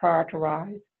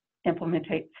prioritize,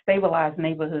 stabilize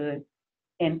neighborhoods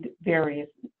in various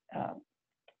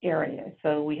areas.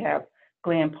 So we have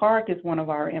Glen Park is one of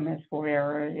our MS4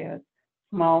 areas.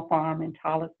 Small Farm in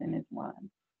Tolleson is one.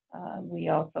 We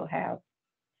also have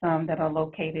some that are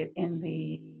located in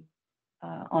the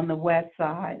on the west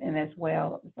side, and as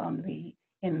well as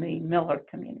in the Miller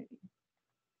community.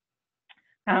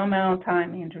 How am I on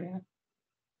time, Andrea?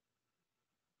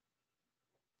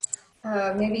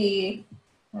 Maybe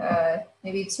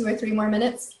 2 or 3 more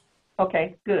minutes.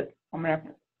 Okay, good.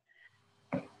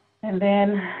 And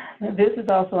then this is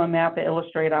also a map that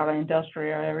illustrates our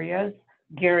industrial areas.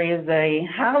 Gary is a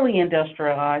highly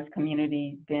industrialized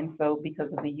community, been so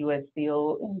because of the U.S.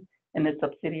 Steel and the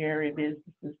subsidiary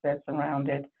businesses that surround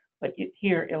it, but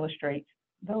here illustrates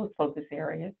those focus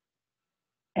areas.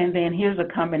 And then here's a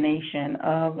combination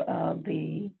of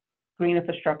the green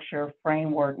infrastructure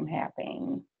framework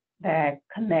mapping that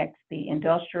connects the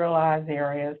industrialized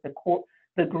areas,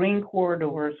 the green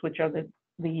corridors, which are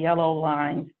the yellow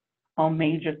lines on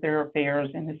major thoroughfares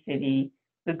in the city,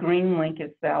 the green link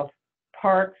itself,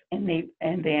 parks, and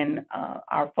then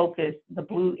our focus, the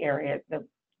blue area, the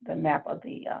map of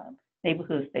the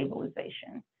neighborhood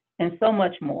stabilization, and so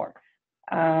much more.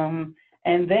 And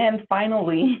then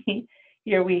finally,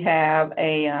 here we have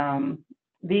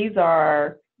these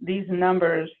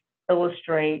numbers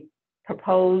illustrate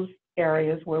proposed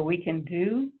areas where we can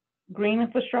do green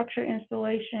infrastructure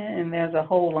installation, and there's a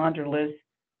whole laundry list,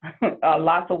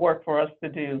 lots of work for us to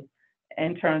do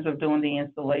in terms of doing the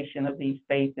installation of these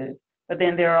spaces. But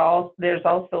then there's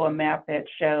also a map that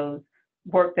shows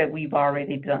work that we've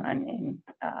already done, and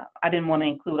I didn't want to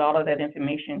include all of that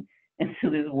information into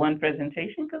this one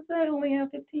presentation because I only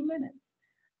have 15 minutes.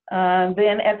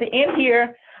 Then at the end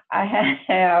here, I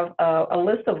have a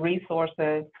list of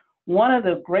resources. One of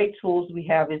the great tools we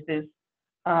have is this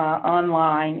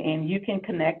online, and you can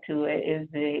connect to it, is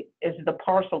the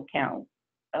parcel count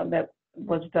that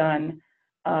was done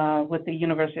with the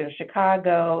University of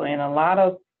Chicago and a lot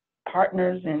of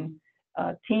partners and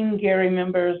Team Gary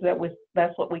members.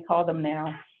 That's what we call them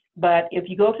now. But if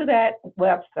you go to that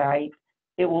website,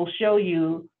 it will show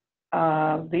you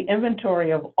the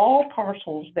inventory of all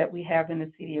parcels that we have in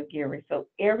the city of Gary. So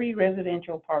every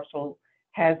residential parcel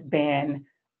has been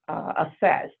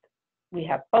assessed. We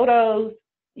have photos.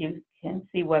 You can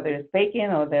see whether it's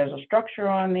vacant or there's a structure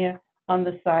on there on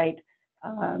the site.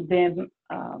 Then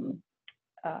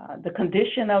the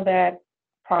condition of that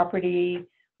property,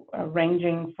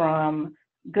 ranging from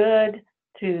good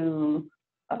to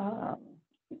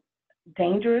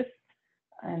dangerous.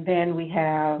 And then we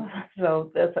have,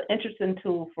 so that's an interesting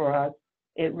tool for us.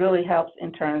 It really helps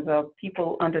in terms of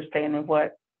people understanding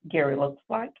what Gary looks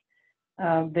like.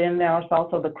 Then there's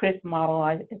also the CRISP model,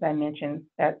 as I mentioned.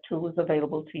 That tool is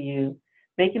available to you.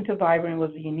 Vacant to Vibrant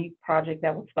was a unique project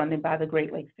that was funded by the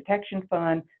Great Lakes Protection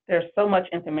Fund. There's so much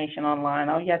information online.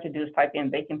 All you have to do is type in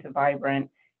Vacant to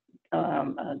Vibrant.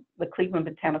 The Cleveland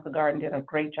Botanical Garden did a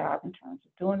great job in terms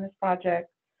of doing this project.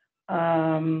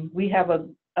 We have a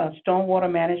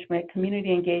stormwater management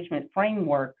community engagement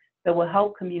framework that will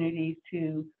help communities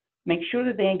to make sure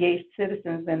that they engage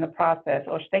citizens in the process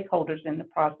or stakeholders in the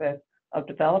process of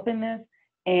developing this.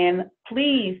 And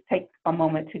please take a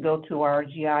moment to go to our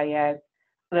GIS,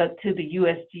 to the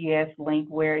USGS link,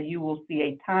 where you will see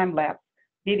a time-lapse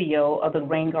video of the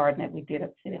rain garden that we did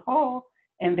at City Hall.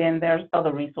 And then there's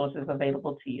other resources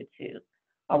available to you too.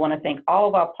 I want to thank all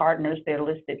of our partners that are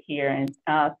listed here, and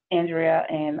Andrea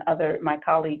and my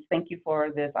colleagues, thank you for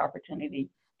this opportunity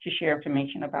to share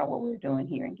information about what we're doing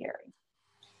here in Gary.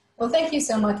 Well, thank you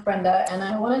so much, Brenda. And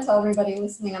I want to tell everybody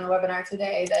listening on the webinar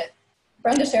today that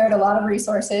Brenda shared a lot of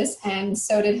resources, and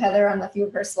so did Heather on a few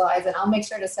of her slides, and I'll make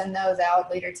sure to send those out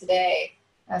later today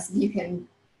so you can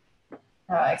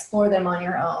explore them on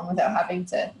your own without having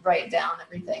to write down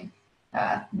everything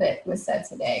that was said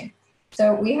today.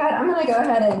 So I'm going to go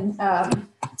ahead and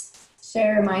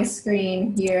share my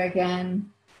screen here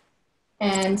again.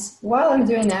 And while I'm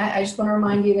doing that, I just want to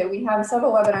remind you that we have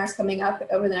several webinars coming up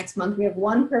over the next month. We have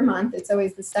one per month. It's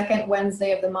always the second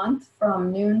Wednesday of the month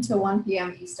from noon to 1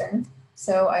 p.m. Eastern.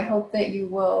 So I hope that you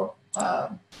will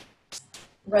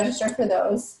register for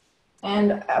those.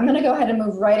 And I'm going to go ahead and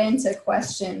move right into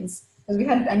questions, because we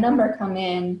had a number come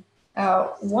in.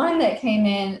 One that came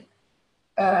in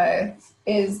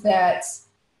is that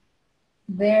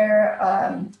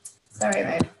sorry,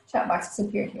 my chat box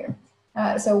disappeared here.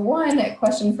 So one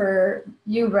question for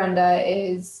you, Brenda,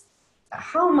 is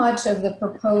how much of the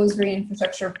proposed green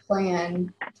infrastructure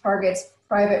plan targets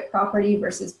private property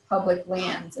versus public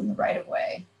lands in the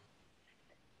right-of-way?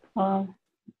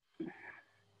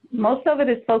 Most of it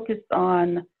is focused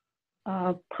on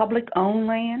public-owned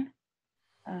land.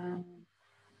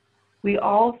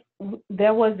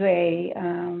 There was the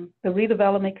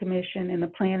Redevelopment Commission and the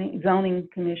Planning Zoning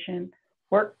Commission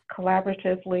worked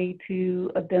collaboratively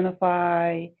to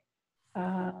identify,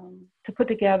 to put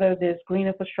together this green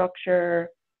infrastructure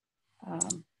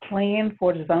plan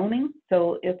for zoning.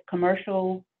 So if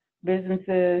commercial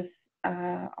businesses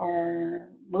are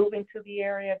moving to the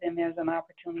area, then there's an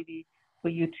opportunity for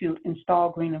you to install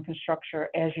green infrastructure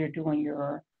as you're doing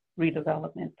your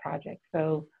redevelopment project.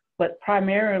 So, but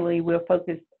primarily we're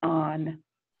focused on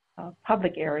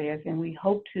public areas, and we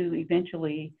hope to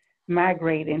eventually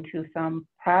migrate into some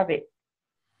private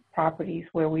properties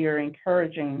where we are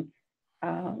encouraging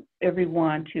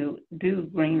everyone to do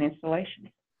green installations.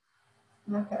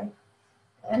 Okay.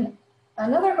 And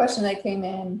another question that came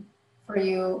in for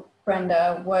you,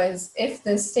 Brenda, was if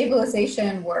the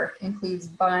stabilization work includes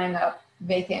buying up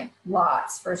vacant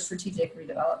lots for strategic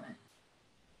redevelopment.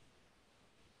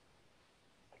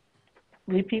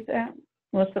 Repeat that.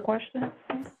 What's the question?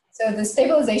 So the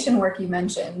stabilization work you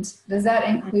mentioned, does that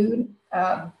include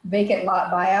vacant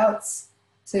lot buyouts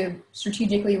to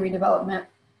strategically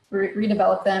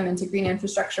redevelop them into green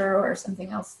infrastructure or something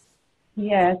else?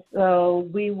 Yes, so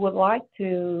we would like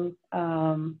to,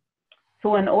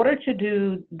 so in order to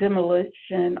do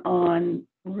demolition on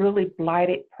really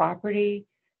blighted property,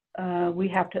 we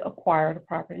have to acquire the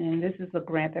property. And this is a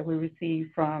grant that we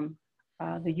received from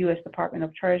the U.S. Department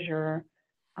of Treasury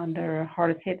under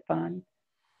Hardest Hit Fund.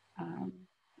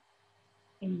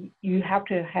 You have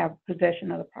to have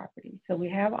possession of the property. So we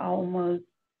have almost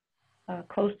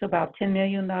close to about $10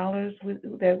 million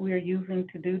that we're using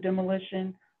to do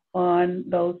demolition on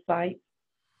those sites.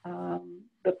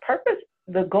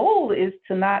 The goal is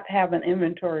to not have an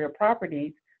inventory of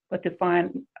properties, but to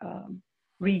find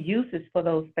reuses for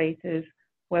those spaces,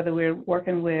 whether we're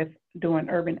working with doing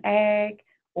urban ag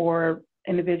or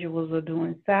individuals are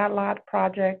doing satellite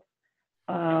projects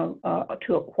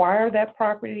to acquire that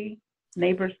property.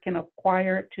 Neighbors can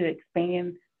acquire it to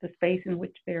expand the space in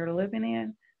which they're living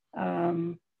in.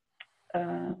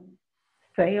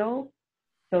 Sale.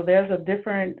 So there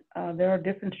are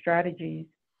different strategies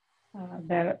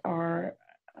that are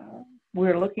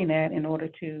we're looking at in order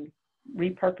to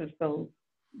repurpose those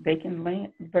vacant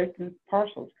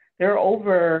parcels. There are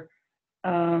over,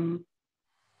 I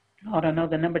don't know,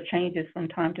 the number changes from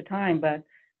time to time, but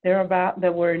there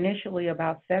were initially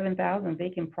about 7,000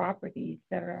 vacant properties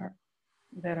that are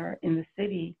in the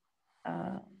city.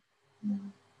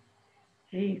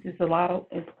 It's a lot of,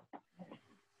 it's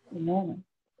enormous.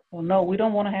 Well, no, we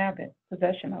don't want to have it,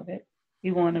 possession of it.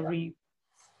 We want to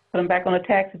put them back on a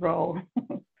tax roll.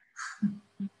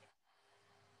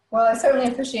 Well, I certainly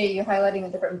appreciate you highlighting the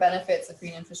different benefits of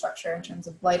green infrastructure in terms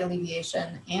of blight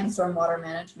alleviation and stormwater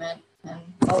management and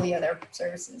all the other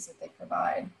services that they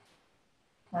provide.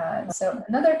 So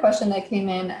another question that came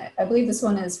in, I believe this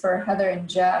one is for Heather and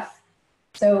Jeff.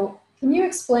 So can you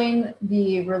explain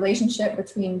the relationship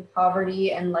between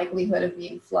poverty and likelihood of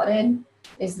being flooded?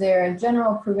 Is there a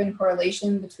general proven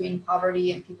correlation between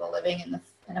poverty and people living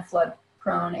in a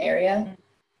flood-prone area?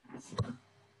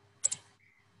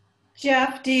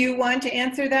 Jeff, do you want to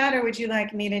answer that, or would you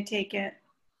like me to take it?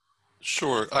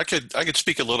 Sure, I could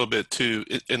speak a little bit too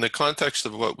in the context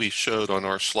of what we showed on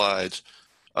our slides.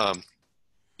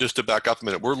 Just to back up a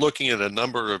minute, we're looking at a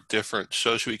number of different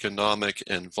socioeconomic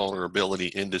and vulnerability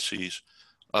indices.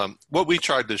 What we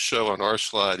tried to show on our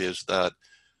slide is that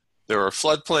there are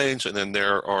floodplains and then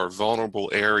there are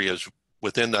vulnerable areas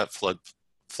within that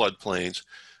floodplains.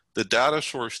 The data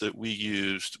source that we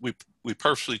used, we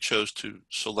purposely chose to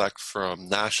select from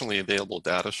nationally available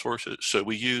data sources. So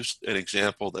we used an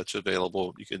example that's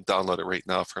available. You can download it right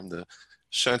now from the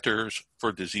Centers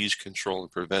for Disease Control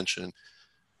and Prevention.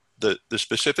 The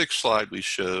specific slide we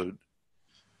showed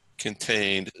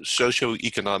contained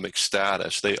socioeconomic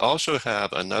status. They also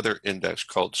have another index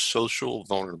called Social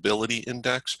Vulnerability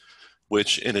Index,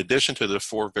 which in addition to the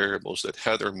 4 variables that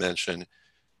Heather mentioned,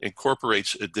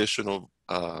 incorporates additional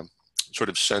sort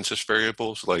of census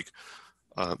variables like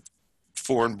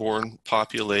foreign-born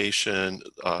population,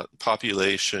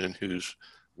 population whose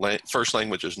first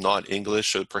language is not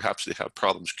English, so perhaps they have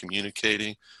problems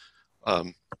communicating.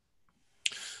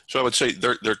 So I would say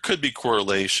there could be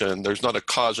correlation. There's not a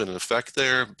cause and effect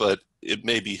there, but it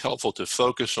may be helpful to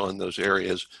focus on those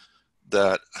areas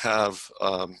that have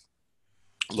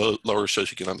lower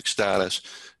socioeconomic status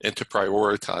and to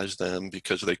prioritize them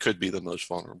because they could be the most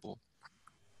vulnerable.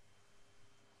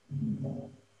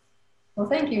 Well,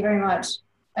 thank you very much.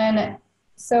 And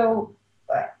so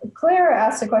Claire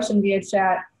asked a question via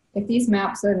chat, if these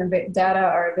maps and data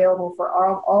are available for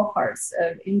all parts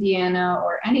of Indiana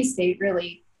or any state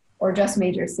really, or just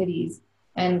major cities.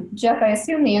 And Jeff, I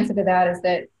assume the answer to that is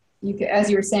that you can, as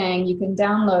you were saying, you can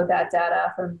download that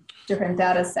data from different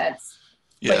data sets,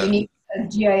 yeah, but you need a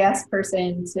GIS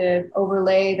person to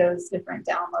overlay those different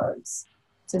downloads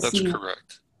to see. That's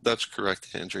correct. That's correct,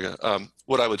 Andrea.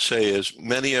 What I would say is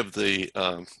many of the,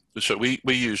 so we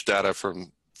use data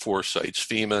from 4 sites,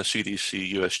 FEMA,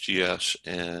 CDC, USGS,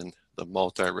 and the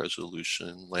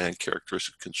Multi-Resolution Land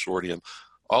Characteristic Consortium.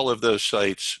 All of those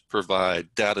sites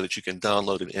provide data that you can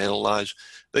download and analyze.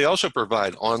 They also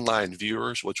provide online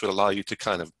viewers, which would allow you to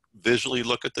kind of visually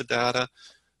look at the data,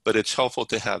 but it's helpful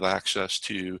to have access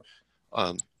to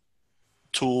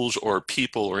tools or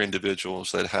people or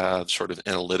individuals that have sort of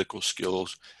analytical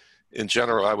skills. In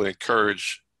general, I would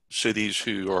encourage cities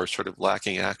who are sort of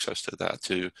lacking access to that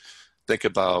to think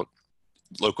about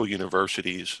local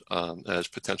universities as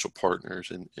potential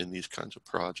partners in these kinds of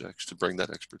projects to bring that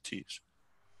expertise.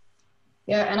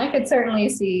 Yeah, and I could certainly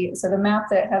see, so the map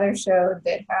that Heather showed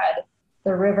that had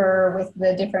the river with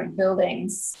the different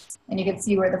buildings, and you could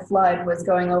see where the flood was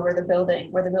going over the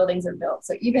building, where the buildings are built.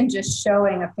 So even just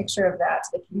showing a picture of that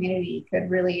to the community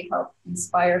could really help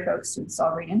inspire folks to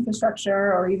install green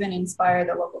infrastructure, or even inspire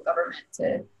the local government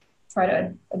to try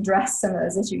to address some of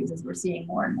those issues as we're seeing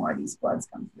more and more of these floods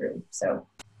come through. So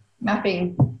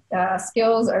mapping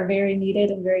skills are very needed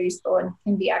and very useful and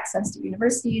can be accessed to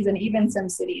universities, and even some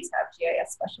cities have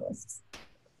GIS specialists.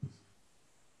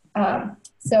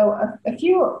 So a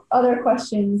few other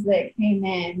questions that came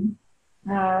in.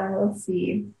 Let's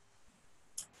see.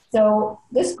 So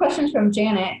this question is from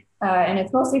Janet, and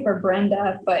it's mostly for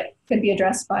Brenda, but could be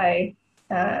addressed by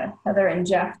Heather and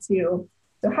Jeff too.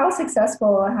 So how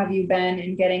successful have you been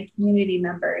in getting community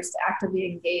members to actively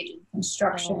engage in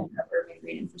construction of urban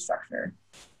green infrastructure?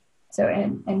 So,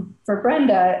 and for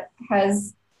Brenda, have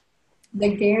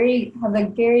the Gary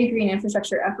Green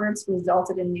infrastructure efforts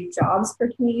resulted in new jobs for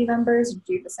community members?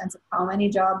 Do you have a sense of how many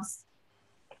jobs?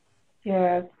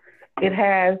 Yes, it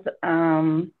has.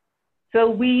 So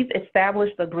we've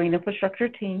established a green infrastructure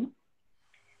team.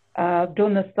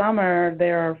 During the summer,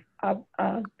 there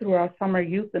through our summer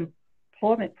youth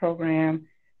employment program,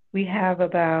 we hire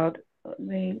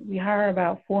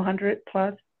about 400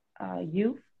 plus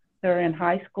youth. They're in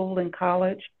high school and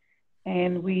college.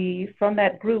 And from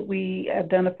that group, we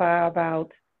identify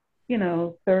about,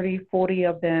 30, 40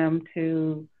 of them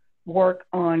to work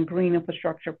on green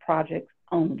infrastructure projects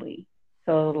only.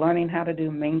 So learning how to do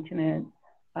maintenance,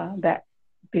 that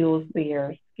builds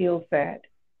their skill set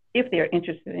if they're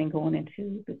interested in going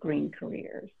into the green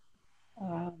careers.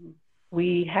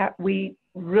 We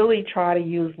really try to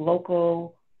use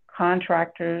local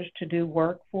contractors to do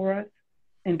work for us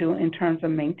in terms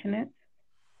of maintenance.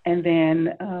 And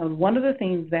then one of the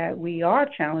things that we are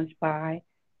challenged by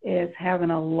is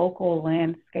having a local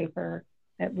landscaper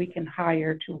that we can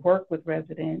hire to work with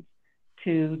residents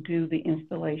to do the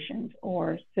installations,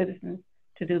 or citizens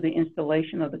to do the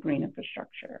installation of the green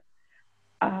infrastructure.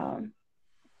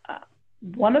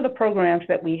 One of the programs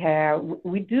that we have,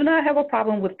 we do not have a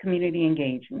problem with community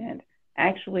engagement.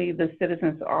 Actually, the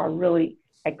citizens are really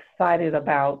excited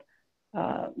about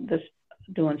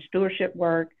doing stewardship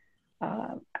work.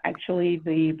 Actually,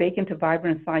 the vacant to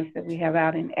vibrant sites that we have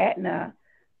out in Etna,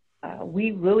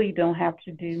 we really don't have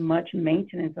to do much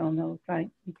maintenance on those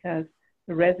sites because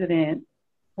the residents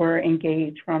were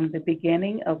engaged from the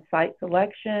beginning of site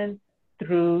selection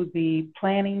through the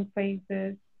planning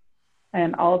phases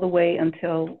and all the way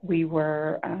until we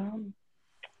were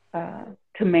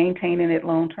to maintaining it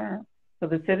long term. So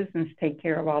the citizens take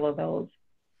care of all of those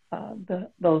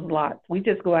lots. We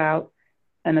just go out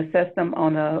and assess them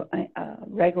on a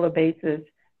regular basis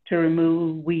to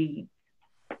remove weeds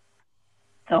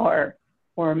or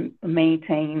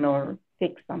maintain or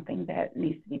fix something that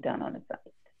needs to be done on the site.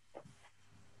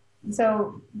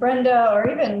 So Brenda, or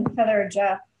even Heather or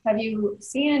Jeff, have you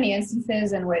seen any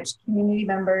instances in which community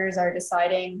members are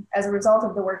deciding, as a result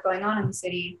of the work going on in the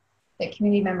city, that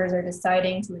community members are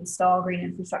deciding to install green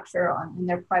infrastructure in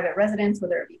their private residence,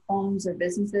 whether it be homes or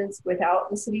businesses,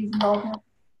 without the city's involvement?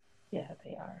 Yeah,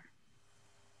 they are.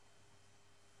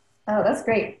 Oh, that's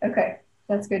great. Okay,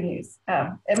 that's good news.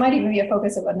 It might even be a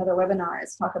focus of another webinar,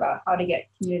 is talk about how to get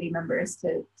community members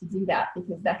to do that,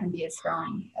 because that can be a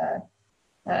strong,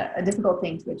 a difficult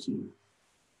thing to achieve.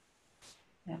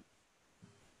 Yeah.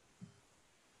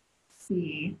 Let's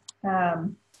see.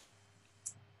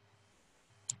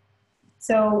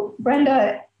 So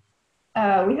Brenda,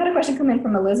 we had a question come in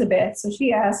from Elizabeth. So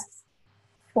she asks,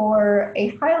 for a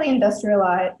highly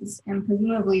industrialized and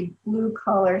presumably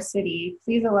blue-collar city,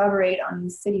 please elaborate on the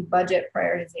city budget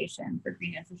prioritization for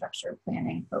green infrastructure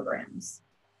planning programs.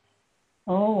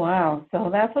 Oh, wow. So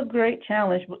that's a great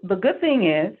challenge. The good thing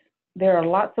is there are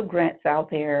lots of grants out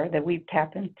there that we've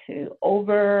tapped into.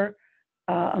 Over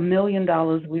 $1 million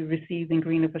we've received in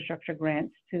green infrastructure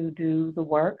grants to do the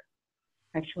work.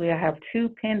 Actually, I have 2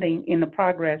 pending in the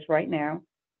progress right now,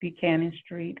 Buchanan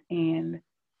Street, and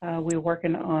we're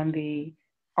working on the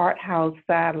Art House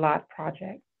side lot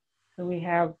project. So we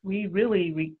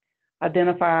really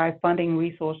identify funding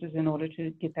resources in order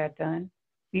to get that done.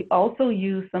 We also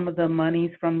use some of the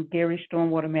monies from Gary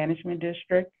Stormwater Management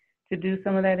District to do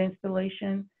some of that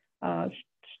installation,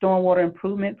 stormwater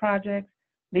improvement projects.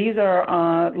 These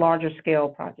are larger scale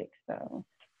projects though.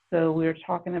 So we're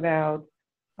talking about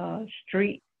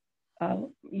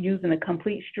using a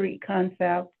complete street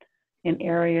concept in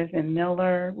areas in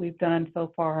Miller we've done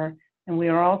so far, and we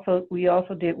also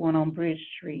did one on Bridge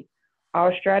Street.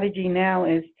 Our strategy now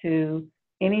is to,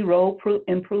 any road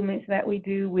improvements that we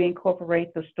do, we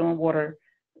incorporate the stormwater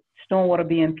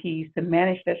BMPs to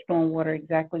manage that stormwater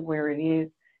exactly where it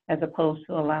is, as opposed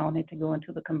to allowing it to go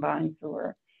into the combined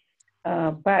sewer.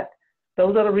 But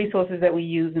those are the resources that we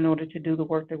use in order to do the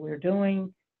work that we're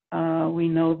doing. We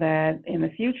know that in the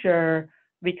future,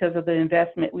 because of the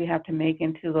investment we have to make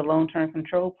into the long-term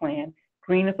control plan,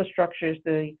 green infrastructure is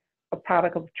a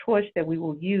product of choice that we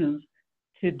will use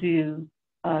to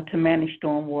manage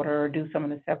stormwater or do some of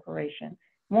the separation.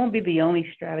 It won't be the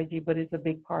only strategy, but it's a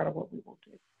big part of what we will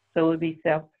do. So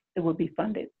it would be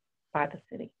funded by the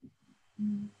city.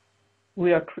 Mm-hmm.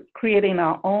 We are creating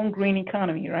our own green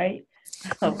economy, right?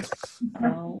 So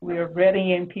we are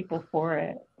readying people for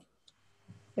it.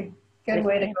 A good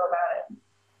way to go about it.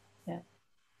 Yeah.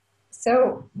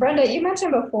 So Brenda, you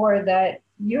mentioned before that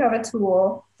you have a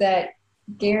tool that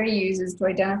Gary uses to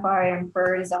identify and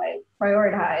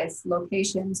prioritize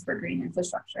locations for green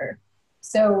infrastructure.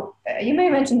 So you may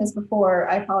have mentioned this before,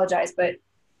 I apologize, but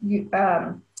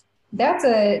that's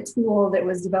a tool that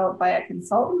was developed by a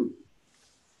consultant?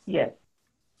 Yes.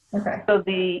 Okay. So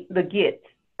the GIT,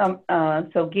 we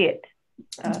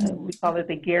call it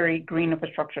the Gary Green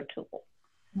Infrastructure Tool.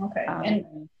 Okay.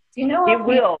 And Do you know? It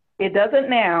will. It doesn't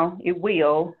now. It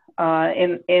will.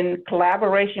 In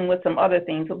collaboration with some other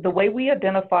things. The way we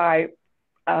identify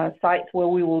sites where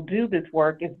we will do this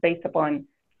work is based upon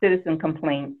citizen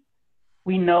complaints.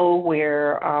 We know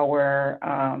where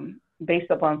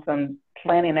based upon some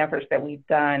planning efforts that we've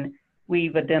done,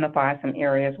 we've identified some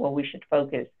areas where we should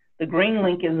focus. The Green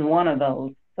Link is one of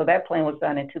those. So that plan was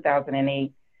done in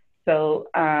 2008. So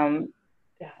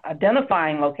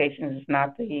identifying locations is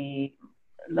not the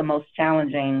most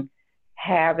challenging.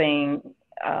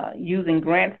 Using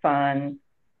grant funds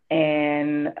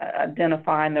and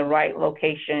identifying the right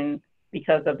location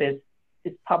because of its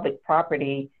public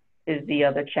property is the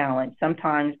other challenge.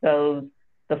 Sometimes the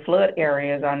flood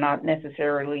areas are not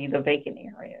necessarily the vacant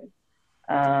areas.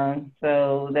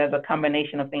 So there's a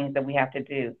combination of things that we have to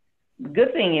do. The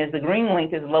good thing is the Green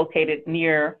Link is located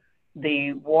near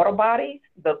the water bodies,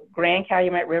 the Grand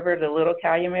Calumet River, the Little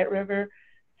Calumet River.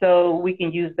 So we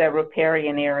can use that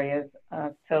riparian areas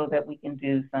so that we can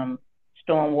do some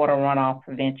stormwater runoff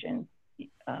prevention,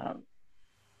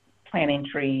 planting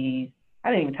trees. I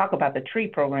didn't even talk about the tree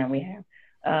program we have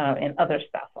and other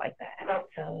stuff like that.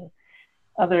 So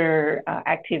other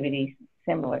activities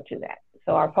similar to that.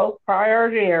 So our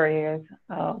priority areas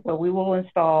where we will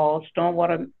install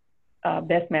stormwater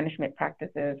best management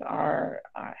practices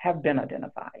have been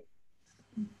identified.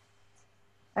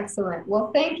 Excellent.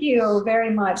 Well, thank you very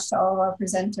much to all of our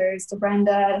presenters, to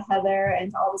Brenda, Heather,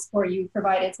 and all the support you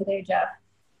provided today, Jeff,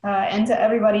 and to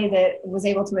everybody that was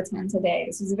able to attend today.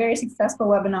 This was a very successful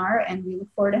webinar, and we look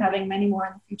forward to having many more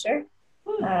in the future.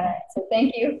 So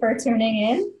thank you for tuning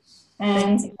in,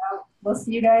 and we'll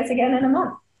see you guys again in a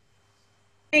month.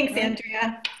 Thanks,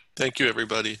 Andrea. Thank you,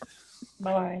 everybody.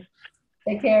 Bye.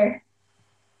 Take care.